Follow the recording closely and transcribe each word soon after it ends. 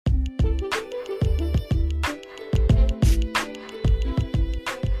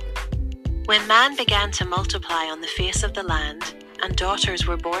When man began to multiply on the face of the land, and daughters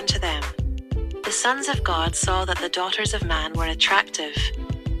were born to them, the sons of God saw that the daughters of man were attractive,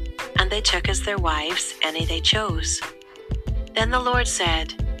 and they took as their wives any they chose. Then the Lord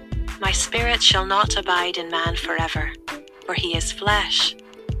said, My spirit shall not abide in man forever, for he is flesh.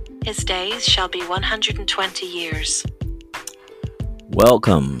 His days shall be 120 years.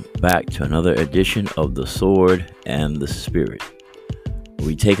 Welcome back to another edition of The Sword and the Spirit.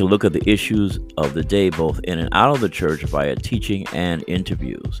 We take a look at the issues of the day, both in and out of the church, via teaching and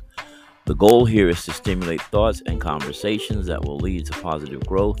interviews. The goal here is to stimulate thoughts and conversations that will lead to positive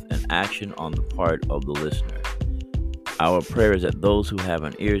growth and action on the part of the listener. Our prayer is that those who have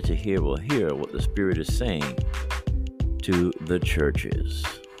an ear to hear will hear what the Spirit is saying to the churches.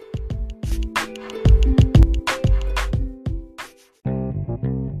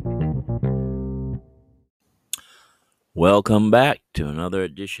 Welcome back to another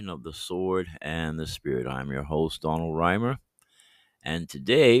edition of The Sword and the Spirit. I'm your host, Donald Reimer, and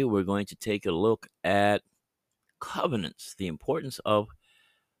today we're going to take a look at covenants, the importance of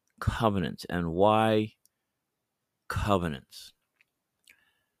covenants, and why covenants.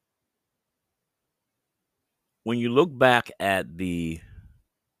 When you look back at the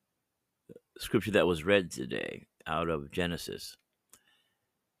scripture that was read today out of Genesis,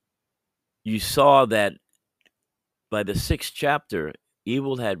 you saw that by the 6th chapter,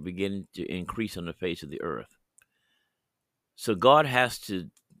 evil had begun to increase on the face of the earth. So God has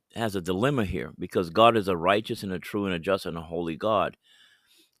a dilemma here, because God is a righteous and a true and a just and a holy God.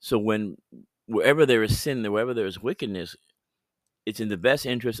 So wherever there is sin, wherever there is wickedness, it's in the best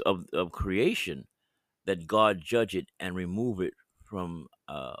interest of creation that God judge it and remove it from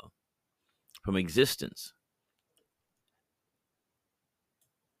existence.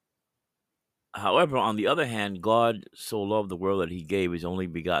 However, on the other hand, God so loved the world that he gave his only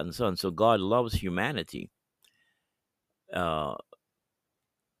begotten Son. So God loves humanity. Man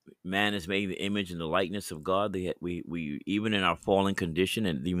is made in the image and the likeness of God. We even in our fallen condition,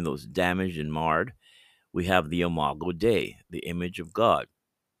 and even though it's damaged and marred, we have the Imago Dei, the image of God.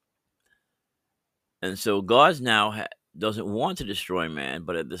 And so God now doesn't want to destroy man,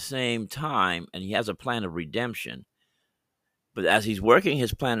 but at the same time, and he has a plan of redemption. But as he's working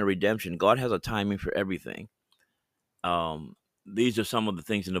his plan of redemption, God has a timing for everything. These are some of the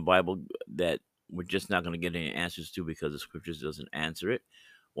things in the Bible that we're just not going to get any answers to, because the scriptures doesn't answer it.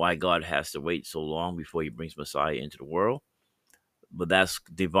 Why God has to wait so long before he brings Messiah into the world. But that's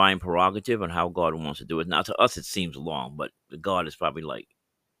divine prerogative on how God wants to do it. Now, to us, it seems long, but to God is probably like,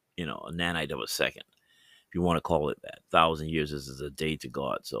 a nanite of a second, if you want to call it that. 1,000 years is a day to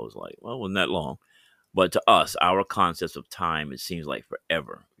God. So it's like, well, it wasn't that long. But to us, our concepts of time, it seems like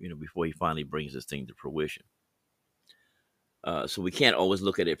forever, before he finally brings this thing to fruition. So we can't always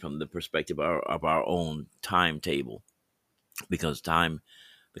look at it from the perspective of our own timetable, because the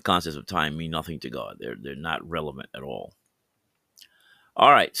concepts of time mean nothing to God. They're not relevant at all.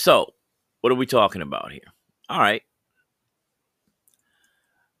 All right, so what are we talking about here? All right.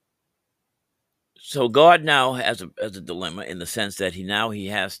 So God now has a dilemma, in the sense that he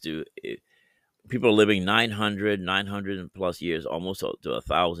has to. People are living 900 plus years, almost to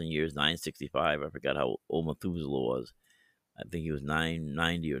 1,000 years, 965. I forgot how old Methuselah was. I think he was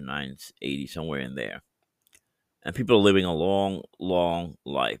 990 or 980, somewhere in there. And people are living a long, long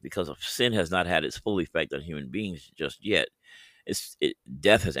life, because of sin has not had its full effect on human beings just yet.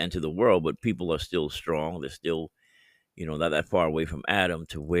 Death has entered the world, but people are still strong. They're still, not that far away from Adam,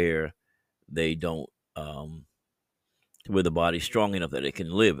 to where they don't, to where the body's strong enough that it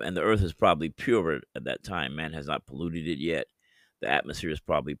can live. And the earth is probably pure at that time. Man has not polluted it yet. The atmosphere is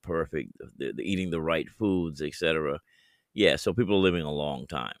probably perfect. They're eating the right foods, etc. Yeah, so people are living a long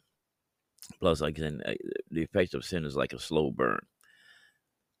time. Plus, like I said, the effects of sin is like a slow burn.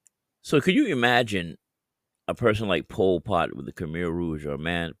 So could you imagine a person like Pol Pot with the Khmer Rouge, or a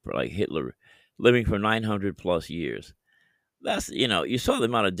man like Hitler living for 900 plus years? That's, you saw the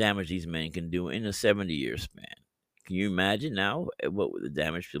amount of damage these men can do in a 70-year span. Can you imagine now what the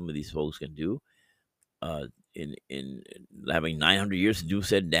damage some of these folks can do in having 900 years to do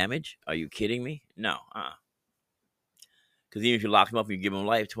said damage? Are you kidding me? No. Because even if you lock them up and you give them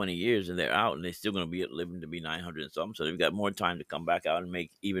life 20 years and they're out, and they're still going to be living to be 900 and something, so they've got more time to come back out and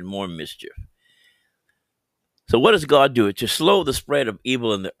make even more mischief. So what does God do? To slow the spread of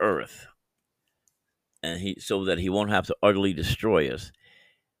evil in the earth, and so that he won't have to utterly destroy us.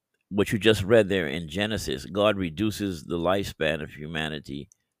 What you just read there in Genesis, God reduces the lifespan of humanity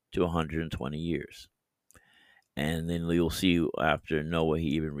to 120 years. And then you'll see after Noah, he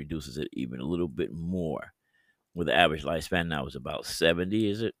even reduces it even a little bit more. With the average lifespan now is about 70,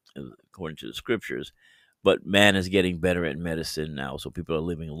 is it? According to the scriptures. But man is getting better at medicine now, so people are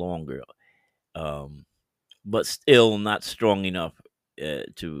living longer. Um, but still not strong enough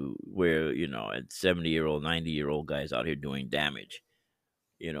to where, at 70-year-old, 90-year-old guys out here doing damage.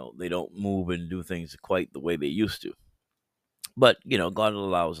 They don't move and do things quite the way they used to. But, God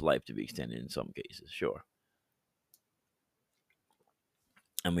allows life to be extended in some cases, sure.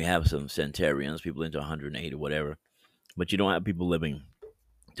 And we have some centenarians, people into 108 or whatever. But you don't have people living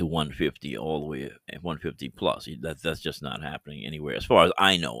to 150 all the way, 150 plus. That's just not happening anywhere, as far as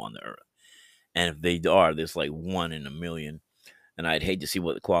I know, on the earth. And if they are, there's like 1 in a million. And I'd hate to see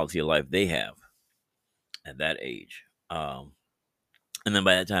what the quality of life they have at that age. And then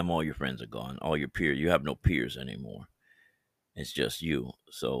by that time, all your friends are gone, all your peers. You have no peers anymore. It's just you.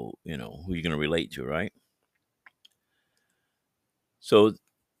 So, who you going to relate to, right? So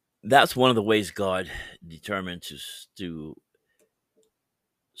that's one of the ways God determined to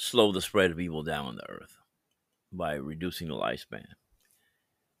slow the spread of evil down on the earth, by reducing the lifespan.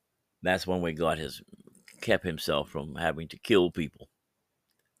 That's one way God has kept himself from having to kill people.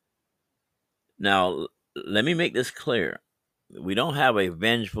 Now, let me make this clear. We don't have a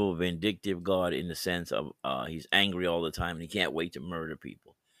vengeful, vindictive God in the sense of he's angry all the time and he can't wait to murder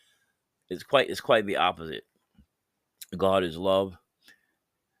people. It's quite the opposite. God is love,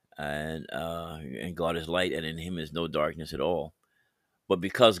 and God is light, and in him is no darkness at all. But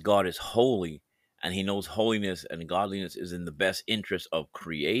because God is holy, and he knows holiness and godliness is in the best interest of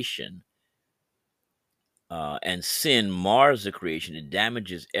creation, and sin mars the creation. It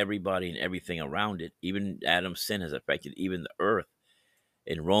damages everybody and everything around it. Even Adam's sin has affected even the earth.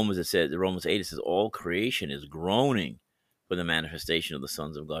 In Romans, Romans 8, it says, all creation is groaning for the manifestation of the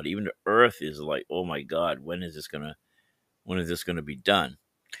sons of God. Even the earth is like, oh my God, when is this gonna be done?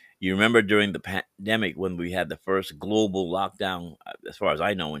 You remember during the pandemic when we had the first global lockdown, as far as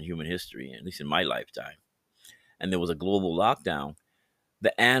I know, in human history, at least in my lifetime, and there was a global lockdown.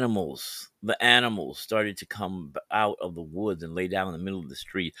 The animals started to come out of the woods and lay down in the middle of the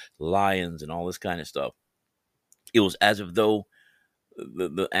street, lions and all this kind of stuff. It was as if though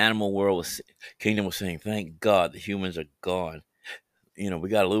the animal kingdom was saying, thank God the humans are gone. We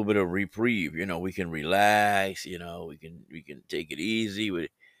got a little bit of reprieve. We can relax. We can take it easy.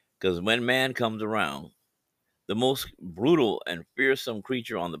 Because when man comes around, the most brutal and fearsome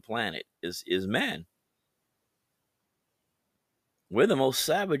creature on the planet is man. We're the most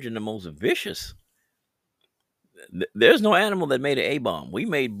savage and the most vicious. There's no animal that made an A-bomb. We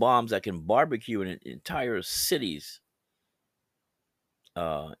made bombs that can barbecue in entire cities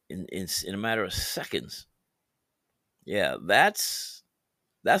in a matter of seconds. Yeah, that's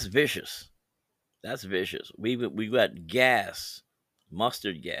vicious. That's vicious. We've got gas,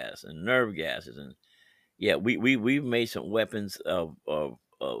 mustard gas, and nerve gases, and yeah, we've made some weapons of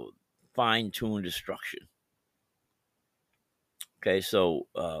fine-tuned destruction. Okay, so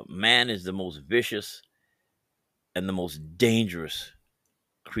man is the most vicious and the most dangerous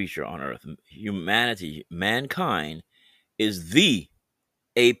creature on earth. Mankind is the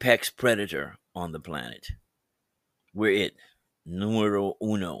apex predator on the planet. We're it. Numero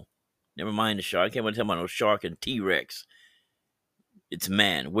uno. Never mind the shark. I can't tell about no shark and T-Rex. It's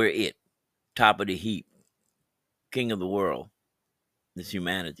man. We're it. Top of the heap. King of the world. It's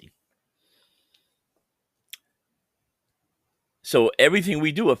humanity. So everything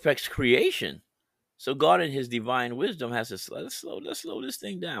we do affects creation. So God in his divine wisdom has to let's slow this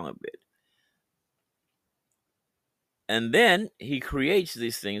thing down a bit. And then he creates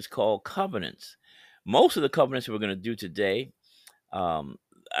these things called covenants. Most of the covenants we're going to do today,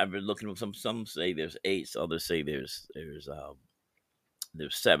 I've been looking at some say there's 8, others say there's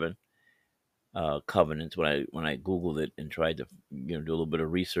 7 covenants. When I Googled it and tried to do a little bit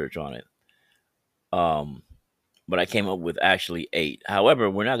of research on it, but I came up with actually 8. However,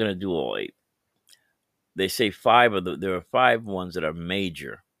 we're not going to do all 8. They say there are 5 ones that are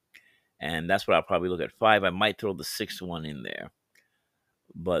major, and that's what I'll probably look at. 5. I might throw the 6th one in there,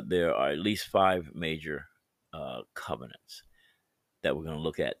 but there are at least 5 major covenants that we're going to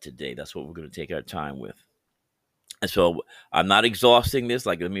look at today. That's what we're going to take our time with. And so I'm not exhausting this.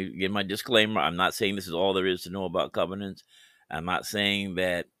 Like, let me give my disclaimer. I'm not saying this is all there is to know about covenants. I'm not saying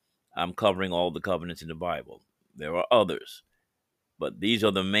that I'm covering all the covenants in the Bible. There are others, but these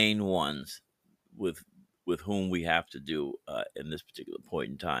are the main ones with whom we have to do in this particular point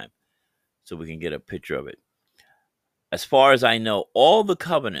in time, so we can get a picture of it. As far as I know, all the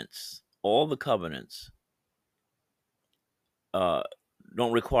covenants don't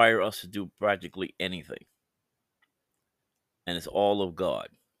require us to do practically anything, and it's all of God.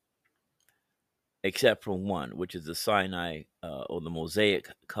 except for one, which is the Sinai or the Mosaic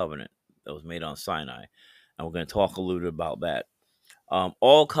covenant that was made on Sinai. And we're going to talk a little bit about that.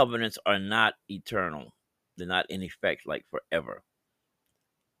 All covenants are not eternal. They're not in effect like forever.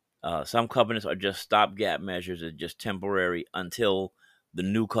 Some covenants are just stopgap measures. They're just temporary until the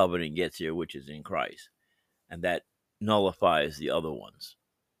new covenant gets here, which is in Christ. And that nullifies the other ones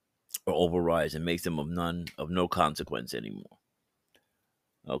or overrides and makes them of no consequence anymore.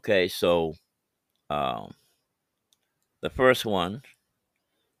 Okay, so the first one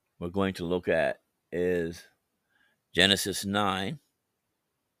we're going to look at is Genesis 9,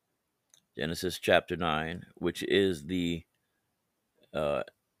 Genesis chapter 9, which is the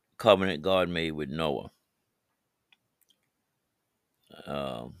covenant God made with Noah.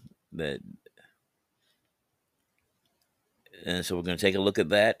 That And so we're going to take a look at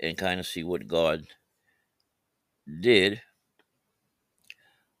that and kind of see what God did.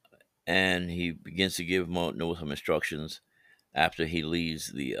 And he begins to give Noah some instructions after he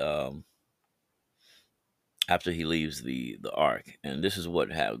leaves the ark. And this is what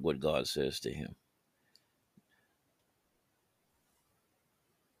God says to him.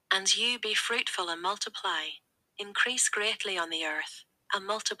 And you be fruitful and multiply, increase greatly on the earth, and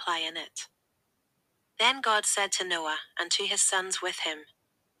multiply in it. Then God said to Noah and to his sons with him,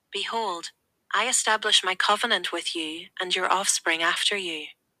 Behold, I establish my covenant with you and your offspring after you,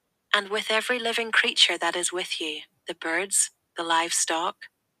 and with every living creature that is with you, the birds, the livestock,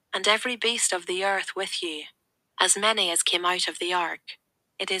 and every beast of the earth with you, as many as came out of the ark.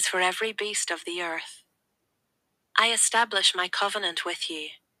 It is for every beast of the earth. I establish my covenant with you,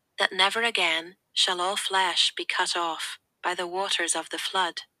 that never again shall all flesh be cut off by the waters of the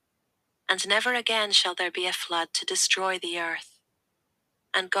flood, and never again shall there be a flood to destroy the earth.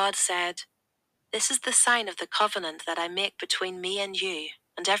 And God said, This is the sign of the covenant that I make between me and you,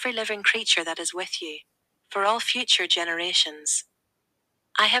 and every living creature that is with you, for all future generations.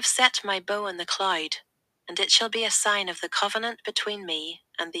 I have set my bow in the cloud, and it shall be a sign of the covenant between me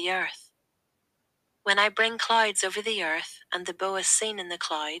and the earth. When I bring clouds over the earth, and the bow is seen in the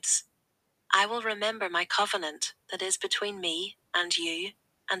clouds, I will remember my covenant that is between me and you,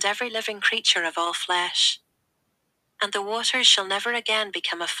 and every living creature of all flesh. And the waters shall never again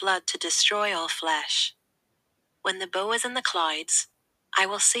become a flood to destroy all flesh. When the bow is in the clouds, I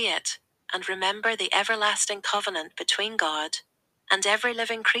will see it, and remember the everlasting covenant between God and every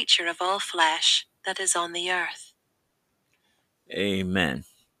living creature of all flesh that is on the earth. Amen.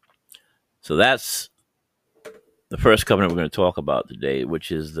 So that's the first covenant we're going to talk about today,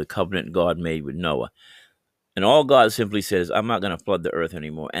 which is the covenant God made with Noah. And all God simply says, I'm not going to flood the earth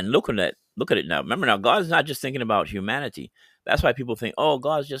anymore. And look at it now. Remember now, God's not just thinking about humanity. That's why people think, oh,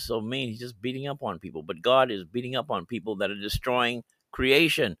 God's just so mean. He's just beating up on people. But God is beating up on people that are destroying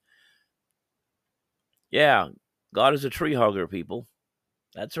creation. Yeah, God is a tree hugger, people.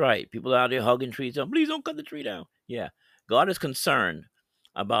 That's right. People out there hugging trees down. Please don't cut the tree down. Yeah, God is concerned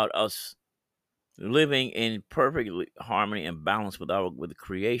about us living in perfect harmony and balance with the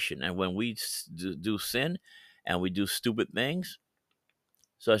creation. And when we do sin and we do stupid things,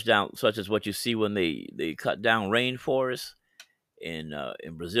 such as what you see when they cut down rainforests in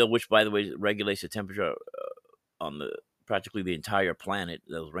Brazil, which by the way regulates the temperature on practically the entire planet,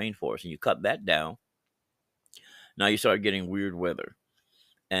 those rainforests, and you cut that down, now you start getting weird weather.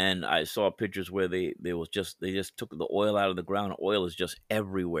 And I saw pictures where they just took the oil out of the ground. Oil is just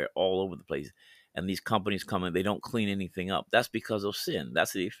everywhere, all over the place. And these companies come in, they don't clean anything up. That's because of sin.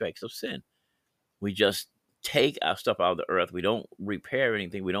 That's the effects of sin. We just take our stuff out of the earth. We don't repair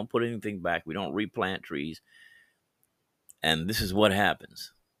anything. We don't put anything back. We don't replant trees. And this is what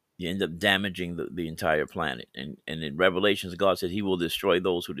happens. You end up damaging the entire planet. And in Revelations, God said he will destroy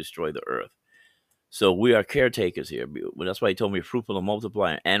those who destroy the earth. So we are caretakers here. That's why he told me fruitful and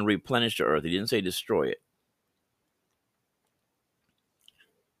multiply and replenish the earth. He didn't say destroy it.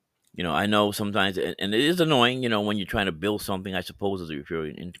 I know sometimes, and it is annoying, when you're trying to build something, I suppose, if you're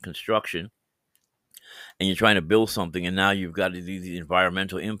in construction and you're trying to build something and now you've got to do these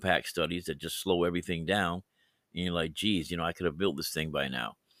environmental impact studies that just slow everything down. And you're like, geez, I could have built this thing by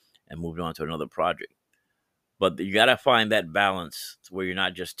now and moved on to another project. But you got to find that balance where you're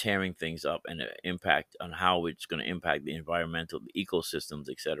not just tearing things up and impact on how it's going to impact the environmental, the ecosystems,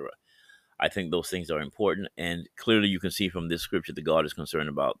 etc. I think those things are important. And clearly you can see from this scripture that God is concerned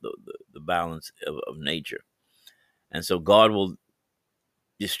about the balance of nature. And so God will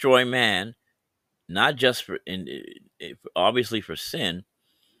destroy man, not just obviously for sin,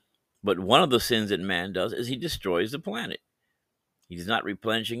 but one of the sins that man does is he destroys the planet. He's not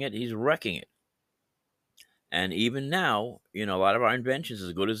replenishing it, he's wrecking it. And even now, a lot of our inventions,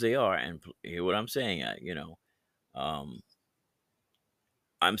 as good as they are, and hear what I'm saying, um,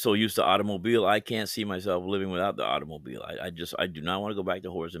 I'm so used to automobile, I can't see myself living without the automobile. I do not want to go back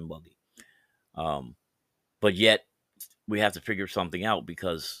to horse and buggy. Um, but yet we have to figure something out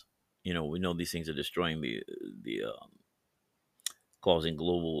because we know these things are destroying the causing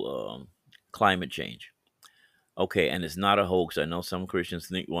global climate change. Okay, and it's not a hoax. I know some Christians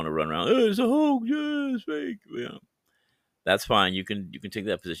want to run around. Oh, it's a hoax. Yeah, it's fake. That's fine. You can take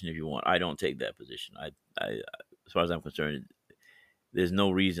that position if you want. I don't take that position. I as far as I'm concerned, there's no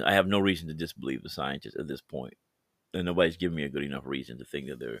reason. I have no reason to disbelieve the scientists at this point, and nobody's given me a good enough reason to think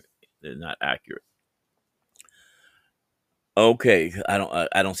that they're not accurate. Okay,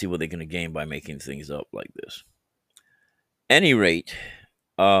 I don't see what they're going to gain by making things up like this. Any rate,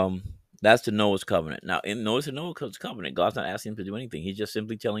 um, that's the Noah's covenant. Now, in Noah's covenant, God's not asking him to do anything. He's just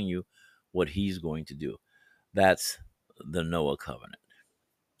simply telling you what he's going to do. That's the Noah covenant.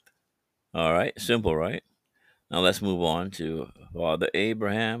 All right, simple, right? Now let's move on to Father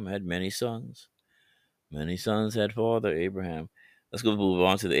Abraham had many sons. Many sons had Father Abraham. Let's go move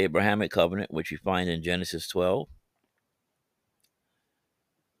on to the Abrahamic covenant, which we find in Genesis 12.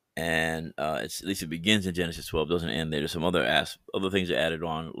 And at least it begins in Genesis 12, doesn't end there. There's some other things that added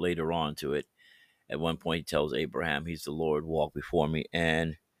on later on to it. At one point, he tells Abraham, he's the Lord, walk before me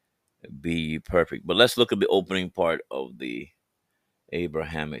and be perfect. But let's look at the opening part of the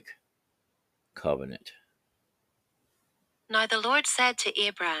Abrahamic covenant. Now the Lord said to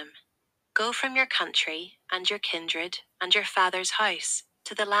Abram, Go from your country and your kindred and your father's house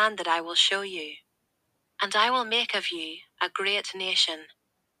to the land that I will show you. And I will make of you a great nation,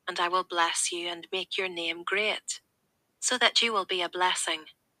 and I will bless you and make your name great, so that you will be a blessing.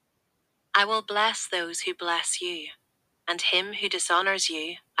 I will bless those who bless you, and him who dishonors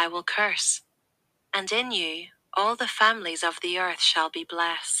you I will curse. And in you all the families of the earth shall be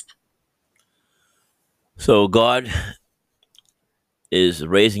blessed. So God is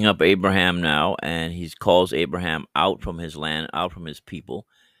raising up Abraham now, and he calls Abraham out from his land, out from his people.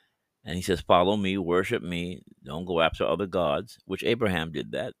 And he says, follow me, worship me, don't go after other gods, which Abraham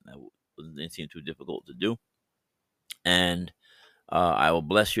did that. That didn't seem too difficult to do. And I will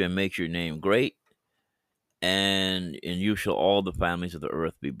bless you and make your name great, and in you shall all the families of the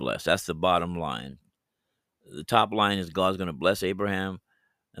earth be blessed. That's the bottom line. The top line is God's going to bless Abraham.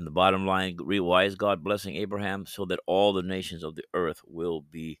 And the bottom line, why is God blessing Abraham? So that all the nations of the earth will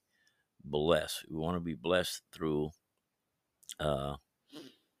be blessed. We want to be blessed through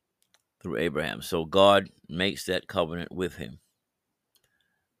Abraham. So God makes that covenant with him.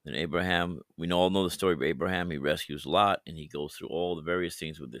 Then Abraham, we all know the story of Abraham. He rescues Lot, and he goes through all the various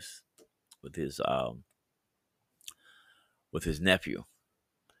things with his nephew.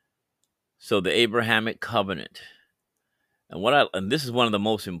 So the Abrahamic covenant, and this is one of the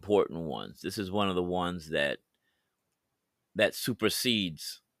most important ones. This is one of the ones that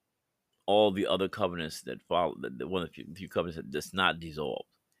supersedes all the other covenants that follow. One of the few covenants that does not dissolve.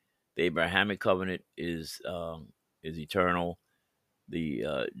 The Abrahamic covenant is eternal.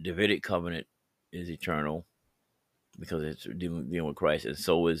 The Davidic covenant is eternal because it's dealing with Christ, and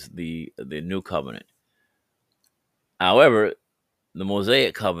so is the new covenant. However, the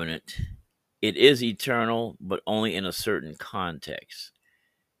Mosaic covenant, it is eternal, but only in a certain context,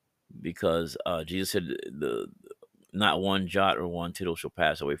 because Jesus said, "The not one jot or one tittle shall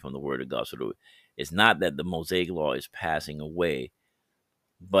pass away from the word of God." So it's not that the Mosaic law is passing away,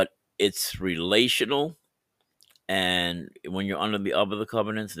 but it's relational. And when you're under the other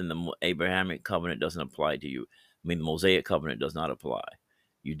covenants, then the Abrahamic covenant doesn't apply to you. I mean, the Mosaic covenant does not apply.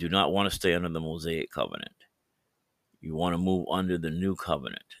 You do not want to stay under the Mosaic covenant. You want to move under the new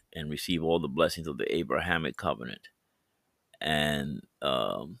covenant and receive all the blessings of the Abrahamic covenant. And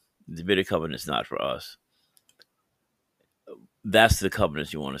the Davidic covenant is not for us. That's the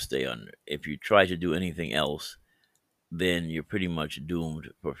covenants you want to stay under. If you try to do anything else, then you're pretty much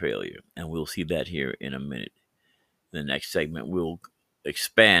doomed for failure. And we'll see that here in a minute. In the next segment, we'll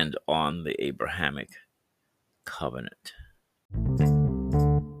expand on the Abrahamic covenant.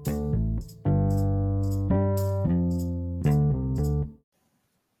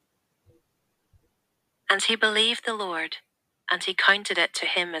 And he believed the Lord, and he counted it to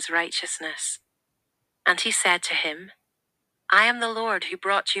him as righteousness. And he said to him, I am the Lord who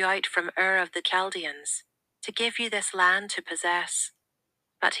brought you out from Ur of the Chaldeans, to give you this land to possess.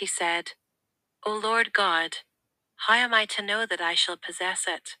 But he said, O Lord God, how am I to know that I shall possess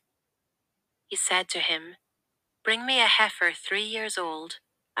it? He said to him, Bring me a heifer 3 years old,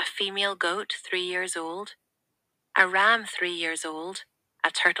 a female goat 3 years old, a ram 3 years old,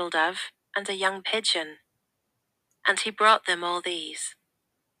 a turtle dove, and a young pigeon. And he brought them all these,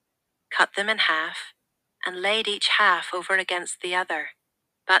 cut them in half, and laid each half over against the other.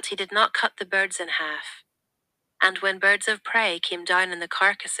 But he did not cut the birds in half. And when birds of prey came down in the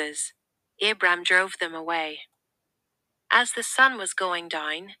carcasses, Abram drove them away. As the sun was going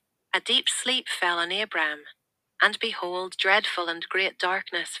down, a deep sleep fell on Abram, and behold, dreadful and great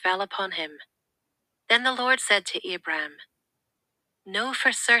darkness fell upon him. Then the Lord said to Abram, "Know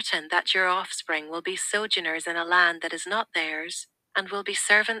for certain that your offspring will be sojourners in a land that is not theirs, and will be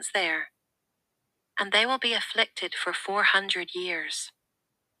servants there. And they will be afflicted for 400 years.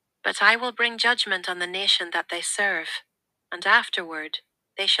 But I will bring judgment on the nation that they serve, and afterward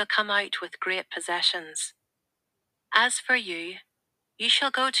they shall come out with great possessions. As for you, you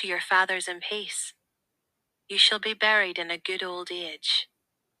shall go to your fathers in peace. You shall be buried in a good old age.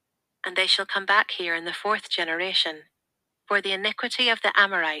 And they shall come back here in the 4th generation, for the iniquity of the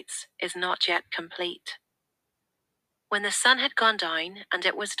Amorites is not yet complete." When the sun had gone down and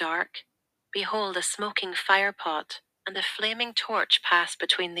it was dark, behold, a smoking firepot and a flaming torch passed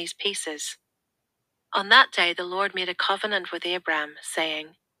between these pieces. On that day the Lord made a covenant with Abram,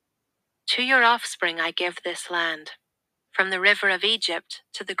 saying, "To your offspring I give this land, from the river of Egypt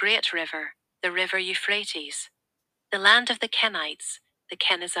to the great river, the river Euphrates, the land of the Kenites, the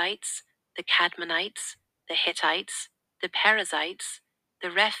Kenizzites, the Cadmonites, the Hittites, the Perizzites, the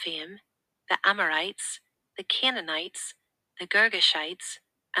Rephaim, the Amorites, the Canaanites, the Girgashites,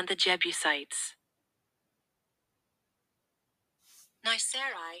 and the Jebusites." Now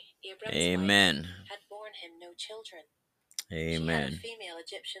Sarai, Abram's Amen. wife, had borne him no children. She had a Amen. female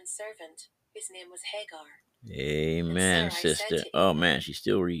Egyptian servant, whose name was Hagar. Amen, And Sarai said sister. to Oh, man, she's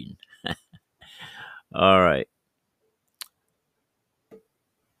still reading. All right.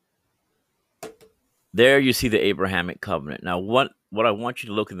 There you see the Abrahamic covenant. Now, what I want you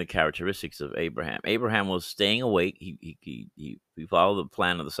to look in the characteristics of Abraham. Abraham was staying awake. He followed the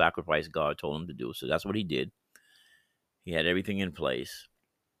plan of the sacrifice God told him to do. So that's what he did. He had everything in place.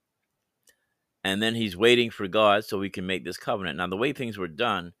 And then he's waiting for God so he can make this covenant. Now, the way things were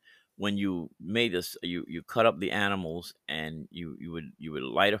done, when you made this, you cut up the animals and you would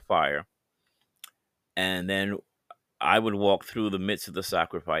light a fire, and then I would walk through the midst of the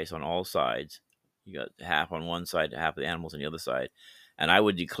sacrifice on all sides. You got half on one side, half of the animals on the other side, and I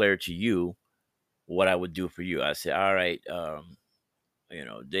would declare to you what I would do for you. I say, all right,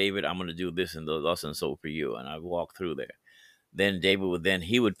 David, I'm going to do this and thus and so for you, and I walk through there. Then David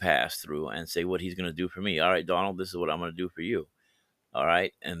would pass through and say what he's going to do for me. All right, Donald, this is what I'm going to do for you. All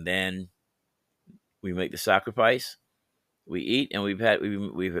right, and then we make the sacrifice, we eat, and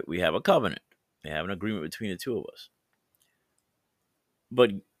we have a covenant. We have an agreement between the two of us.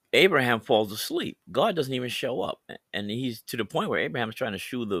 But Abraham falls asleep. God doesn't even show up, and he's to the point where Abraham's trying to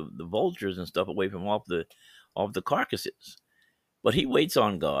shoo the vultures and stuff away from off the carcasses. But he waits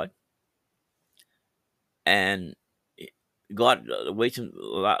on God, and God waits him.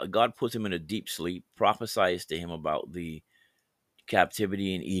 God puts him in a deep sleep, prophesies to him about the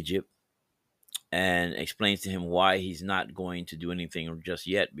captivity in Egypt, and explains to him why he's not going to do anything just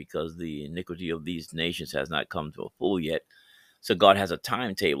yet, because the iniquity of these nations has not come to a full yet. So God has a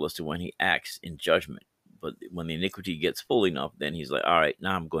timetable as to when he acts in judgment. But when the iniquity gets full enough, then he's like, all right,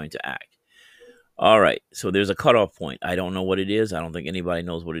 now I'm going to act. All right, so there's a cutoff point. I don't know what it is. I don't think anybody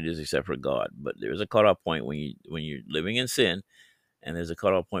knows what it is except for God. But there's a cutoff point when you're living in sin, and there's a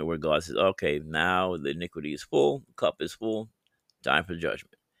cutoff point where God says, okay, now the iniquity is full, the cup is full, time for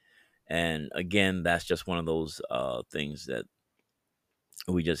judgment. And again, that's just one of those things that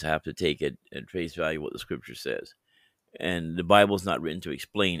we just have to take it at face value what the scripture says. And the Bible's not written to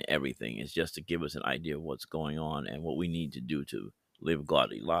explain everything. It's just to give us an idea of what's going on and what we need to do to live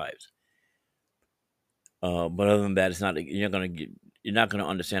godly lives. But other than that, you're not going to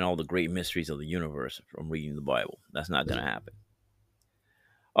understand all the great mysteries of the universe from reading the Bible. That's not going to happen.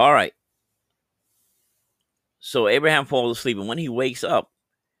 All right. So Abraham falls asleep, and when he wakes up,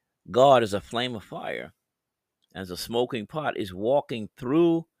 God, as a flame of fire, as a smoking pot, is walking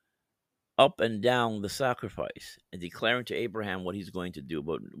through, up and down the sacrifice and declaring to Abraham what he's going to do.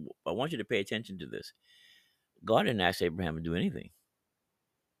 But I want you to pay attention to this. God didn't ask Abraham to do anything.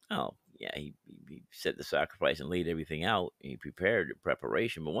 Oh, yeah, he set the sacrifice and laid everything out. He prepared the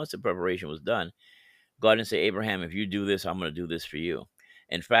preparation. But once the preparation was done, God didn't say, Abraham, if you do this, I'm going to do this for you.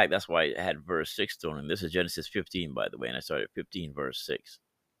 In fact, that's why I had verse 6 thrown in. This is Genesis 15, by the way, and I started at 15, verse 6.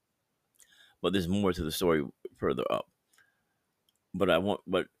 But there's more to the story further up. But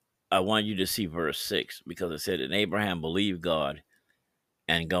I want you to see verse 6, because it said, and Abraham believed God,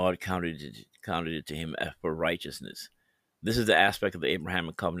 and God counted it to him for righteousness. This is the aspect of the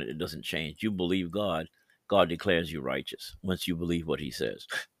Abrahamic covenant that doesn't change. You believe God, God declares you righteous once you believe what he says.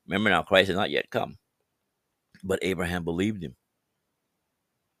 Remember now, Christ has not yet come, but Abraham believed him.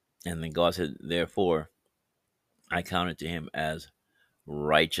 And then God said, therefore, I counted to him as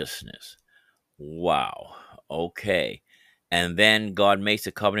righteousness. Wow. Okay. And then God makes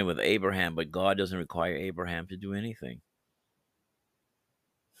a covenant with Abraham, but God doesn't require Abraham to do anything.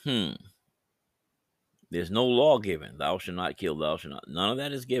 There's no law given. Thou shalt not kill, thou shalt not. None of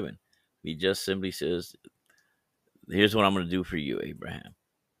that is given. He just simply says, here's what I'm going to do for you, Abraham.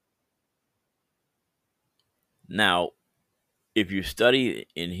 Now, if you study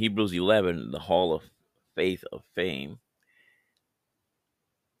in Hebrews 11, the Hall of Faith of Fame,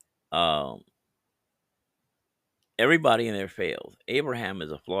 everybody in there failed. Abraham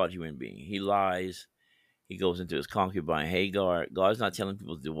is a flawed human being. He lies. He goes into his concubine Hagar. God's not telling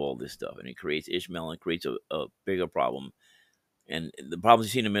people to do all this stuff, and it creates Ishmael and creates a bigger problem. And the problems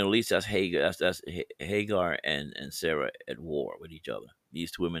you see in the Middle East, that's Hagar, that's Hagar and Sarah at war with each other.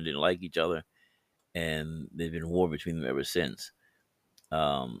 These two women didn't like each other, and there's been war between them ever since.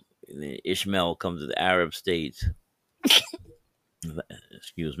 Ishmael comes to the Arab states.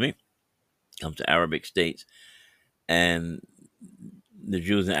 Excuse me. Comes to Arabic states, and the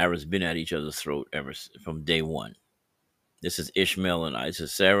Jews and Arabs been at each other's throat ever from day one. This is Ishmael and Isaac,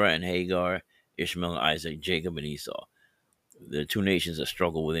 Sarah and Hagar, Ishmael and Isaac, Jacob and Esau. The two nations that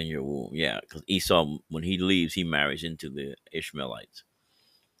struggle within your womb. Yeah, because Esau, when he leaves, he marries into the Ishmaelites.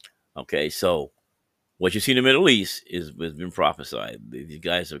 Okay, so what you see in the Middle East has been prophesied. These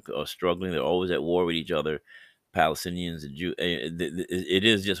guys are struggling. They're always at war with each other. Palestinians, the Jew. It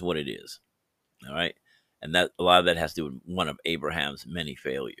is just what it is. All right, and that a lot of that has to do with one of Abraham's many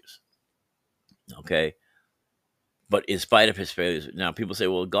failures. Okay, but in spite of his failures, now people say,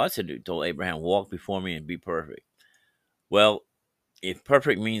 "Well, God told Abraham, walk before me and be perfect." Well, if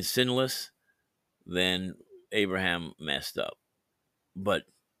perfect means sinless, then Abraham messed up. But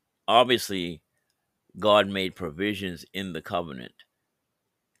obviously, God made provisions in the covenant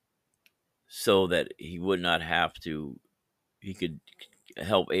so that he would not have to, he could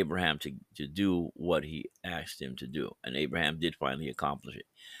help Abraham to do what he asked him to do. And Abraham did finally accomplish it.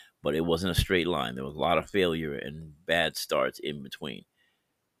 But it wasn't a straight line. There was a lot of failure and bad starts in between.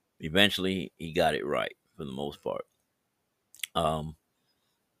 Eventually, he got it right for the most part.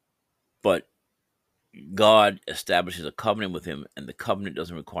 But God establishes a covenant with him, and the covenant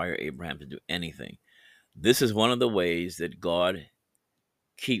doesn't require Abraham to do anything. This is one of the ways that God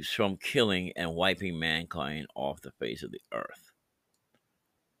keeps from killing and wiping mankind off the face of the earth.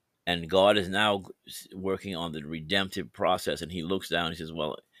 And God is now working on the redemptive process, and he looks down and he says,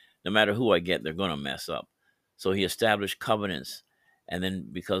 well, no matter who I get, they're going to mess up. So he established covenants. And then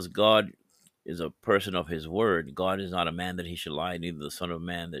because God is a person of his word, God is not a man that he should lie, neither the son of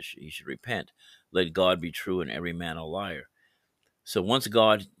man that he should repent. Let God be true and every man a liar. So once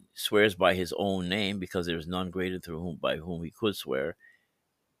God swears by his own name, because there is none greater by whom he could swear.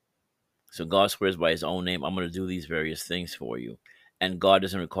 So God swears by his own name, I'm going to do these various things for you. And God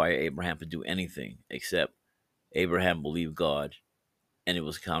doesn't require Abraham to do anything except Abraham believed God, and it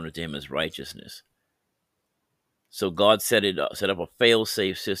was counted to him as righteousness. So God set up a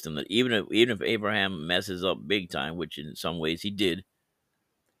fail-safe system that even if Abraham messes up big time, which in some ways he did,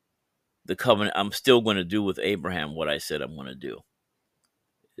 the covenant, I'm still going to do with Abraham what I said I'm going to do.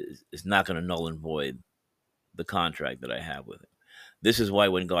 It's not going to null and void the contract that I have with him. This is why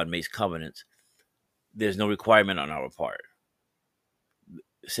when God makes covenants, there's no requirement on our part.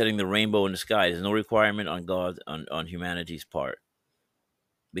 Setting the rainbow in the sky, there's no requirement on God, on humanity's part.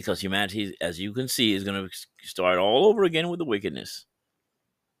 Because humanity, as you can see, is going to start all over again with the wickedness.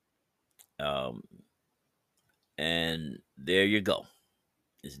 And there you go.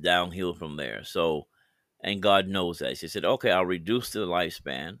 It's downhill from there. So, and God knows that. He said, okay, I'll reduce the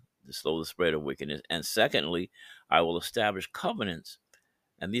lifespan to slow the spread of wickedness. And secondly, I will establish covenants.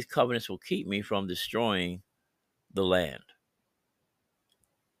 And these covenants will keep me from destroying the land.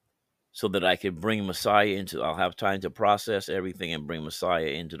 So that I can bring Messiah I'll have time to process everything and bring Messiah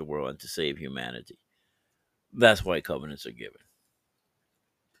into the world and to save humanity. That's why covenants are given.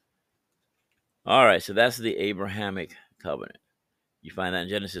 All right, so that's the Abrahamic covenant. You find that in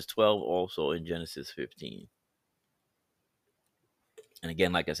Genesis 12, also in Genesis 15. And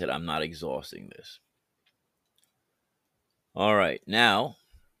again, like I said, I'm not exhausting this. All right, now,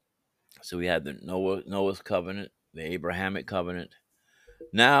 so we had the Noah's covenant, the Abrahamic covenant.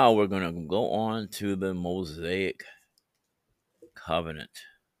 Now we're going to go on to the Mosaic covenant.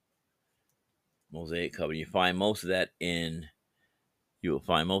 Mosaic covenant. You will find most of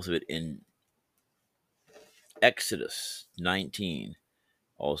it in Exodus 19,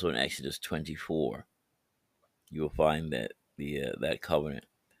 also in Exodus 24. you will find that that covenant.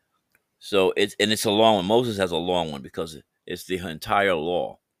 So it's a long one. Moses has a long one because it's the entire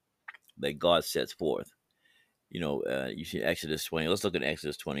law that God sets forth. You see Exodus 20. Let's look at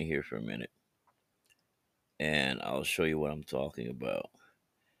Exodus 20 here for a minute, and I'll show you what I'm talking about.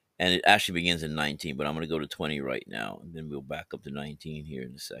 And it actually begins in 19, but I'm going to go to 20 right now, and then we'll back up to 19 here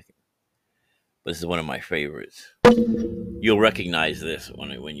in a second. But this is one of my favorites. You'll recognize this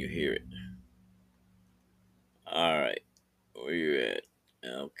when you hear it. All right, where you at?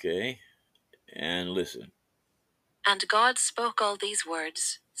 Okay, and listen. And God spoke all these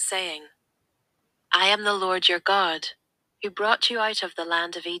words, saying, I am the Lord your God, who brought you out of the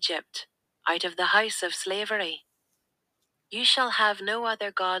land of Egypt, out of the house of slavery. You shall have no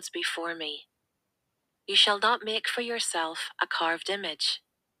other gods before me. You shall not make for yourself a carved image,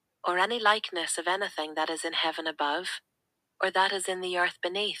 or any likeness of anything that is in heaven above, or that is in the earth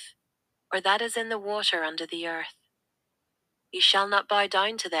beneath, or that is in the water under the earth. You shall not bow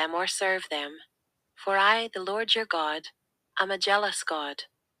down to them or serve them, for I, the Lord your God, am a jealous God,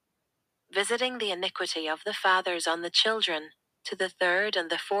 visiting the iniquity of the fathers on the children, to the third and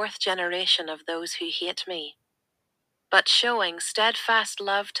the fourth generation of those who hate me, but showing steadfast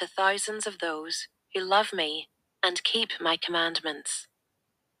love to thousands of those who love me and keep my commandments.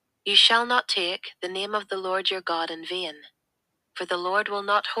 You shall not take the name of the Lord your God in vain, for the Lord will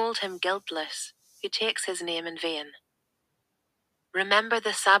not hold him guiltless who takes his name in vain. Remember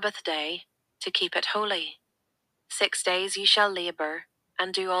the Sabbath day, to keep it holy. 6 days you shall labor,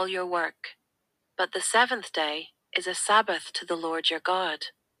 and do all your work. But the seventh day is a Sabbath to the Lord your God.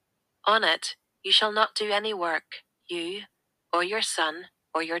 On it you shall not do any work, you, or your son,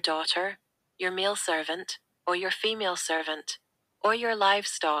 or your daughter, your male servant, or your female servant, or your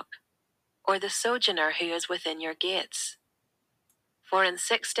livestock, or the sojourner who is within your gates. For in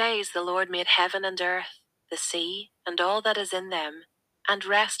 6 days the Lord made heaven and earth, the sea, and all that is in them, and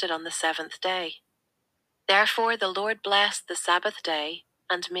rested on the seventh day. Therefore the Lord blessed the Sabbath day,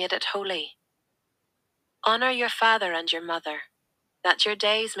 and made it holy. Honor your father and your mother, that your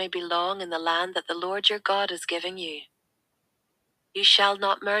days may be long in the land that the Lord your God is giving you. You shall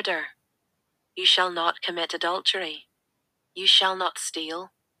not murder. You shall not commit adultery. You shall not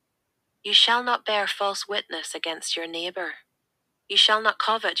steal. You shall not bear false witness against your neighbor. You shall not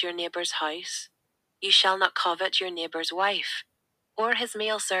covet your neighbor's house. You shall not covet your neighbor's wife, or his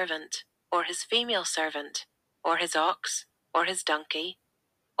male servant, or his female servant, or his ox, or his donkey,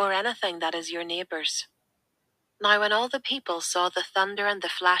 or anything that is your neighbor's. Now when all the people saw the thunder and the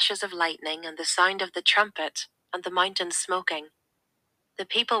flashes of lightning and the sound of the trumpet and the mountain smoking, the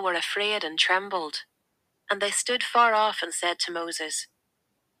people were afraid and trembled. And they stood far off and said to Moses,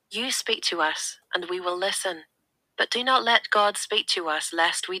 You speak to us, and we will listen, but do not let God speak to us,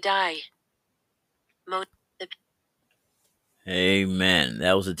 lest we die. Amen.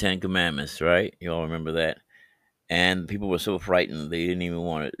 That was the Ten Commandments, right? You all remember that? And people were so frightened they didn't even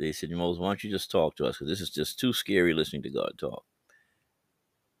want it. They said, Moses, why don't you just talk to us? Because this is just too scary listening to God talk.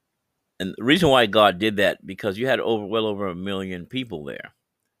 And the reason why God did that, because you had well over 1 million people there.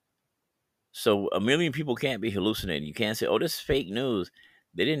 So 1 million people can't be hallucinating. You can't say, oh, this is fake news.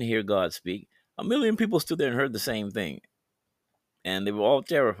 They didn't hear God speak. 1 million people stood there and heard the same thing. And they were all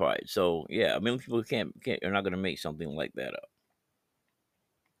terrified. So, yeah, 1 million people are not going to make something like that up.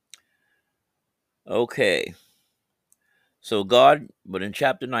 Okay. So but in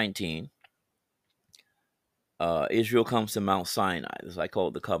chapter 19, Israel comes to Mount Sinai. This I call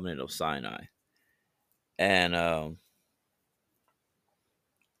it the Covenant of Sinai. And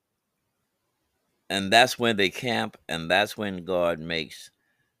that's when they camp, and that's when God makes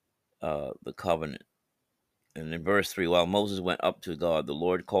the covenant. And in verse 3, while Moses went up to God, the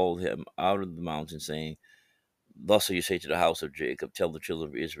Lord called him out of the mountain, saying, Thus shall you say to the house of Jacob, tell the children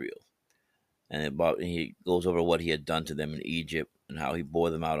of Israel. And he goes over what he had done to them in Egypt, and how he bore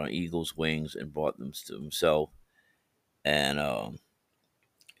them out on eagle's wings and brought them to himself. And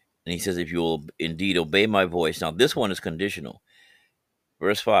he says, if you will indeed obey my voice. Now, this one is conditional.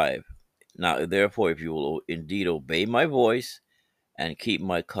 Verse 5, now, therefore, if you will indeed obey my voice and keep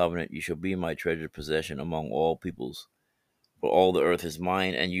my covenant, you shall be my treasured possession among all peoples. For all the earth is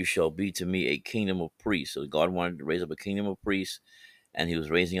mine, and you shall be to me a kingdom of priests. So God wanted to raise up a kingdom of priests, and he was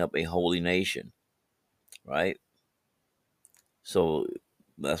raising up a holy nation, right? So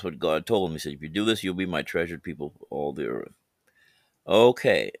that's what God told him. He said, if you do this, you'll be my treasured people for all the earth.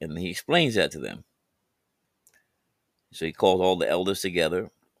 Okay, and he explains that to them. So he calls all the elders together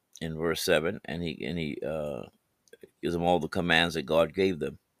in verse 7, and he gives them all the commands that God gave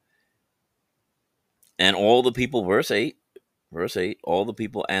them. And all the people, verse 8, Verse 8, all the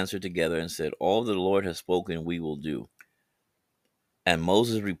people answered together and said, all that the Lord has spoken we will do. And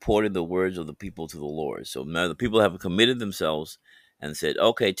Moses reported the words of the people to the Lord. So now the people have committed themselves and said,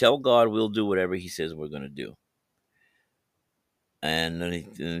 okay, tell God we'll do whatever he says we're going to do. And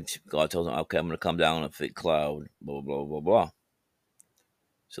then God tells them, okay, I'm going to come down in a thick cloud, blah, blah, blah, blah, blah.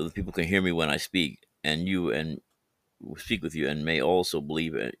 So the people can hear me when I speak, and speak with you, and may also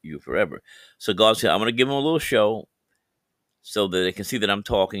believe in you forever. So God said, I'm going to give them a little show so that they can see that I'm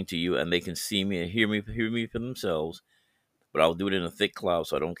talking to you, and they can see me and hear me for themselves. But I'll do it in a thick cloud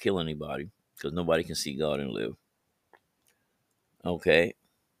so I don't kill anybody, because nobody can see God and live. Okay.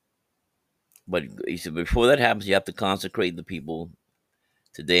 But he said, before that happens, you have to consecrate the people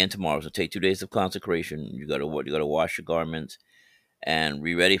today and tomorrow. So take 2 days of consecration. You gotta wash your garments and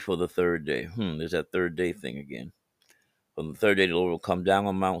be ready for the third day. There's that third day thing again. On the third day, the Lord will come down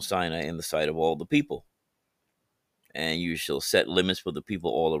on Mount Sinai in the sight of all the people. And you shall set limits for the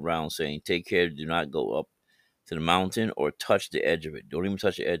people all around, saying, take care, do not go up to the mountain or touch the edge of it. Don't even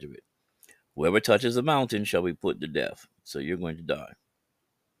touch the edge of it. Whoever touches the mountain shall be put to death. So you're going to die.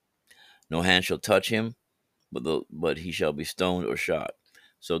 No hand shall touch him, but he shall be stoned or shot.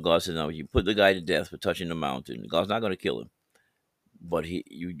 So God said, no, you put the guy to death for touching the mountain. God's not going to kill him, but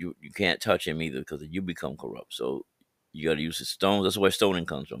you can't touch him either, because you become corrupt. So you got to use the stones. That's where stoning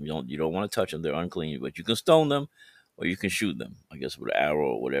comes from. You don't want to touch them; they're unclean. But you can stone them, or you can shoot them. I guess with an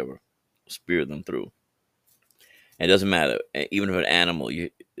arrow or whatever, spear them through. And it doesn't matter. Even if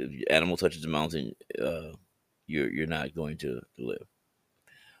if the animal touches the mountain, you're not going to live.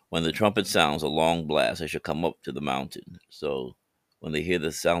 When the trumpet sounds a long blast, they shall come up to the mountain. So when they hear the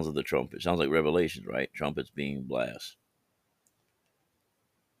sounds of the trumpet, it sounds like Revelation, right? Trumpets being blast.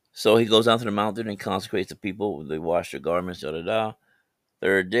 So he goes down to the mountain and consecrates the people. They wash their garments, da-da-da.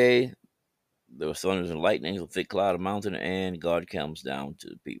 Third day, there was thunders and lightnings, a thick cloud of mountain, and God comes down to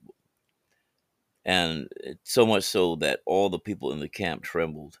the people. And it's so much so that all the people in the camp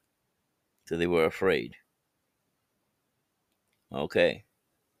trembled, so they were afraid. Okay.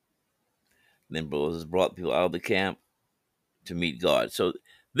 Then Moses brought people out of the camp to meet God. So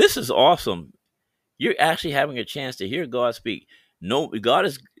this is awesome. You're actually having a chance to hear God speak. No, God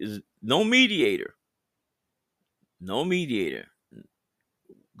is no mediator. No mediator.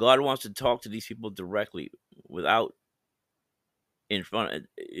 God wants to talk to these people directly, without in front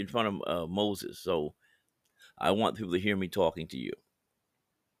of Moses. So I want people to hear me talking to you.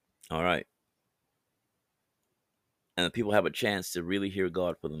 All right. And the people have a chance to really hear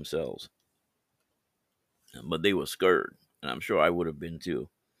God for themselves. But they were scared, and I'm sure I would have been too.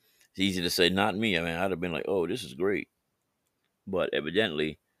 It's easy to say, not me. I mean, I'd have been like, oh, this is great. But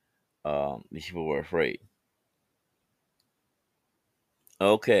evidently, these people were afraid.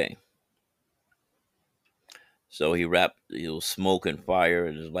 Okay. So he wrapped smoke and fire,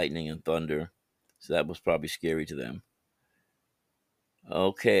 and there's lightning and thunder. So that was probably scary to them.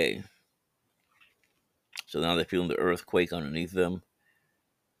 Okay. So now they're feeling the earthquake underneath them.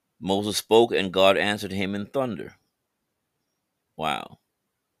 Moses spoke, and God answered him in thunder. Wow.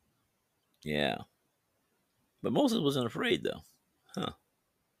 Yeah. But Moses wasn't afraid, though. Huh.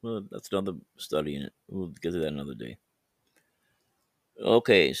 Well, that's another study in it. We'll get to that another day.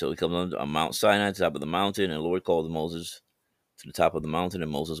 Okay, so he comes on Mount Sinai, top of the mountain, and the Lord called Moses to the top of the mountain,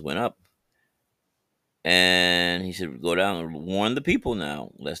 and Moses went up. And he said, go down and warn the people now,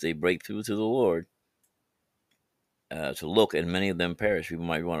 lest they break through to the Lord to look, and many of them perish. People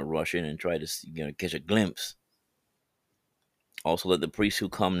might want to rush in and try to catch a glimpse. Also, let the priests who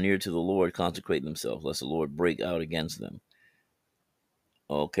come near to the Lord consecrate themselves, lest the Lord break out against them.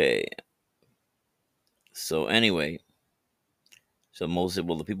 Okay. So anyway, so Moses said,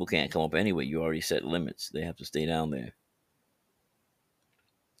 well, the people can't come up anyway. You already set limits. They have to stay down there.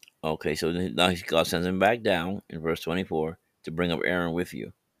 Okay, so now God sends him back down in verse 24 to bring up Aaron with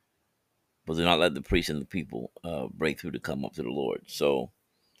you. But do not let the priests and the people break through to come up to the Lord. So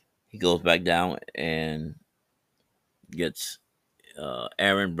he goes back down and gets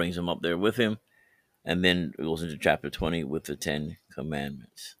Aaron, brings him up there with him. And then it goes into chapter 20 with the 10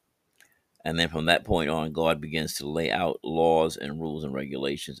 Commandments. And then from that point on, God begins to lay out laws and rules and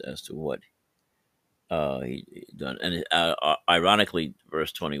regulations as to what he done. And ironically,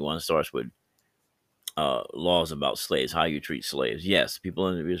 verse 21 starts with laws about slaves, how you treat slaves. Yes, people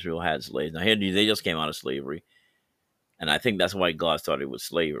in Israel had slaves. Now here they just came out of slavery, and I think that's why God started with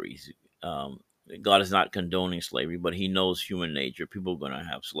slavery. God is not condoning slavery, but He knows human nature. People are going to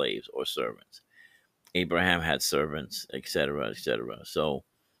have slaves or servants. Abraham had servants, etc., etc. So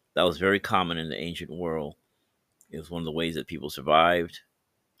that was very common in the ancient world. It was one of the ways that people survived.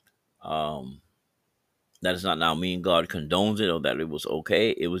 That does not now mean God condones it or that it was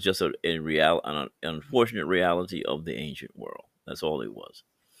okay. It was just an unfortunate reality of the ancient world. That's all it was.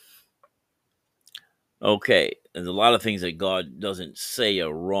 Okay, there's a lot of things that God doesn't say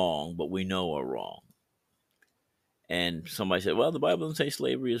are wrong, but we know are wrong. And somebody said, "Well, the Bible doesn't say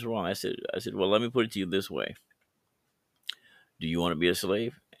slavery is wrong." I said, "Well, let me put it to you this way: do you want to be a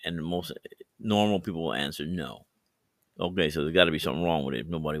slave?" And most normal people will answer no. Okay, so there's got to be something wrong with it if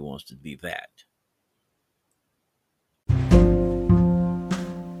nobody wants to be that.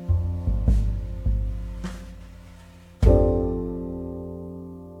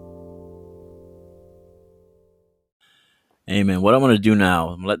 Amen. What I'm going to do now,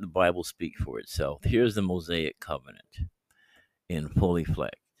 I'm going to let the Bible speak for itself. Here's the Mosaic covenant in full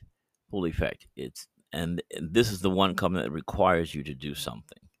effect. And this is the one covenant that requires you to do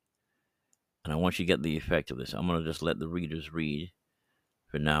something. And I want you to get the effect of this. I'm going to just let the readers read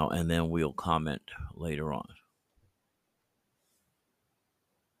for now, and then we'll comment later on.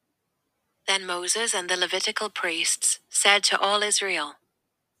 Then Moses and the Levitical priests said to all Israel,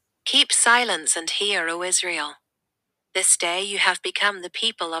 "Keep silence and hear, O Israel. This day you have become the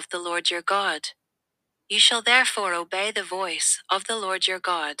people of the Lord your God. You shall therefore obey the voice of the Lord your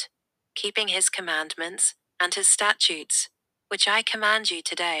God, keeping his commandments and his statutes, which I command you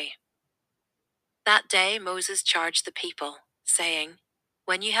today." That day Moses charged the people, saying,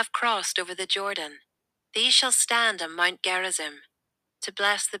 "When you have crossed over the Jordan, these shall stand on Mount Gerizim to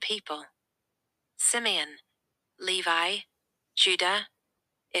bless the people: Simeon, Levi, Judah,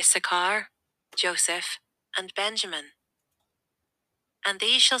 Issachar, Joseph, and Benjamin. And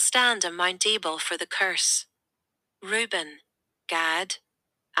these shall stand on Mount Ebal for the curse: Reuben, Gad,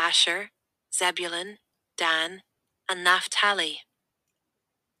 Asher, Zebulun, Dan, and Naphtali.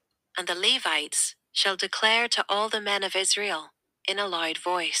 And the Levites shall declare to all the men of Israel in a loud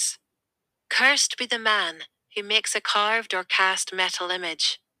voice, "Cursed be the man who makes a carved or cast metal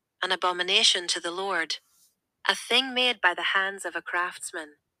image, an abomination to the Lord, a thing made by the hands of a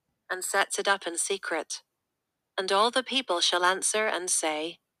craftsman, and sets it up in secret." And all the people shall answer and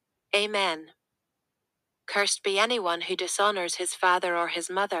say, "Amen." Cursed be anyone who dishonors his father or his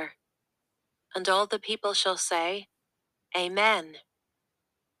mother. And all the people shall say, "Amen."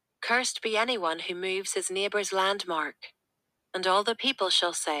 Cursed be anyone who moves his neighbor's landmark. And all the people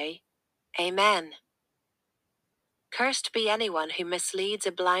shall say, "Amen." Cursed be anyone who misleads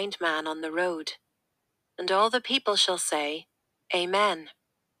a blind man on the road. And all the people shall say, "Amen."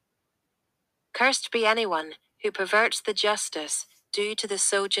 Cursed be anyone who perverts the justice due to the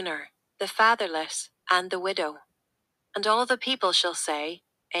sojourner, the fatherless, and the widow. And all the people shall say,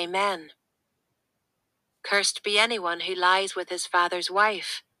 "Amen." Cursed be anyone who lies with his father's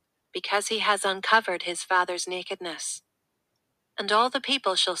wife, because he has uncovered his father's nakedness. And all the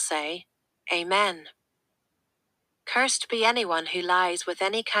people shall say, "Amen." Cursed be anyone who lies with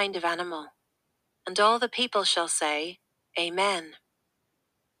any kind of animal. And all the people shall say, "Amen."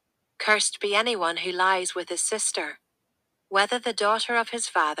 Cursed be anyone who lies with his sister, whether the daughter of his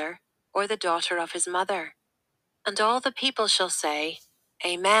father or the daughter of his mother. And all the people shall say,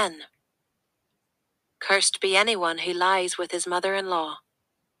 "Amen." Cursed be anyone who lies with his mother-in-law.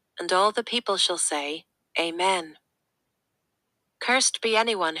 And all the people shall say, "Amen." Cursed be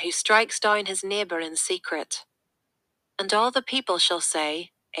anyone who strikes down his neighbor in secret. And all the people shall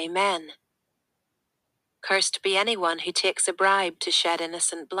say, "Amen." Cursed be anyone who takes a bribe to shed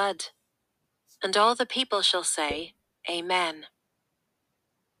innocent blood. And all the people shall say, "Amen."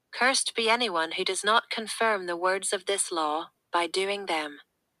 Cursed be anyone who does not confirm the words of this law by doing them.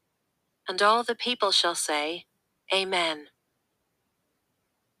 And all the people shall say, "Amen."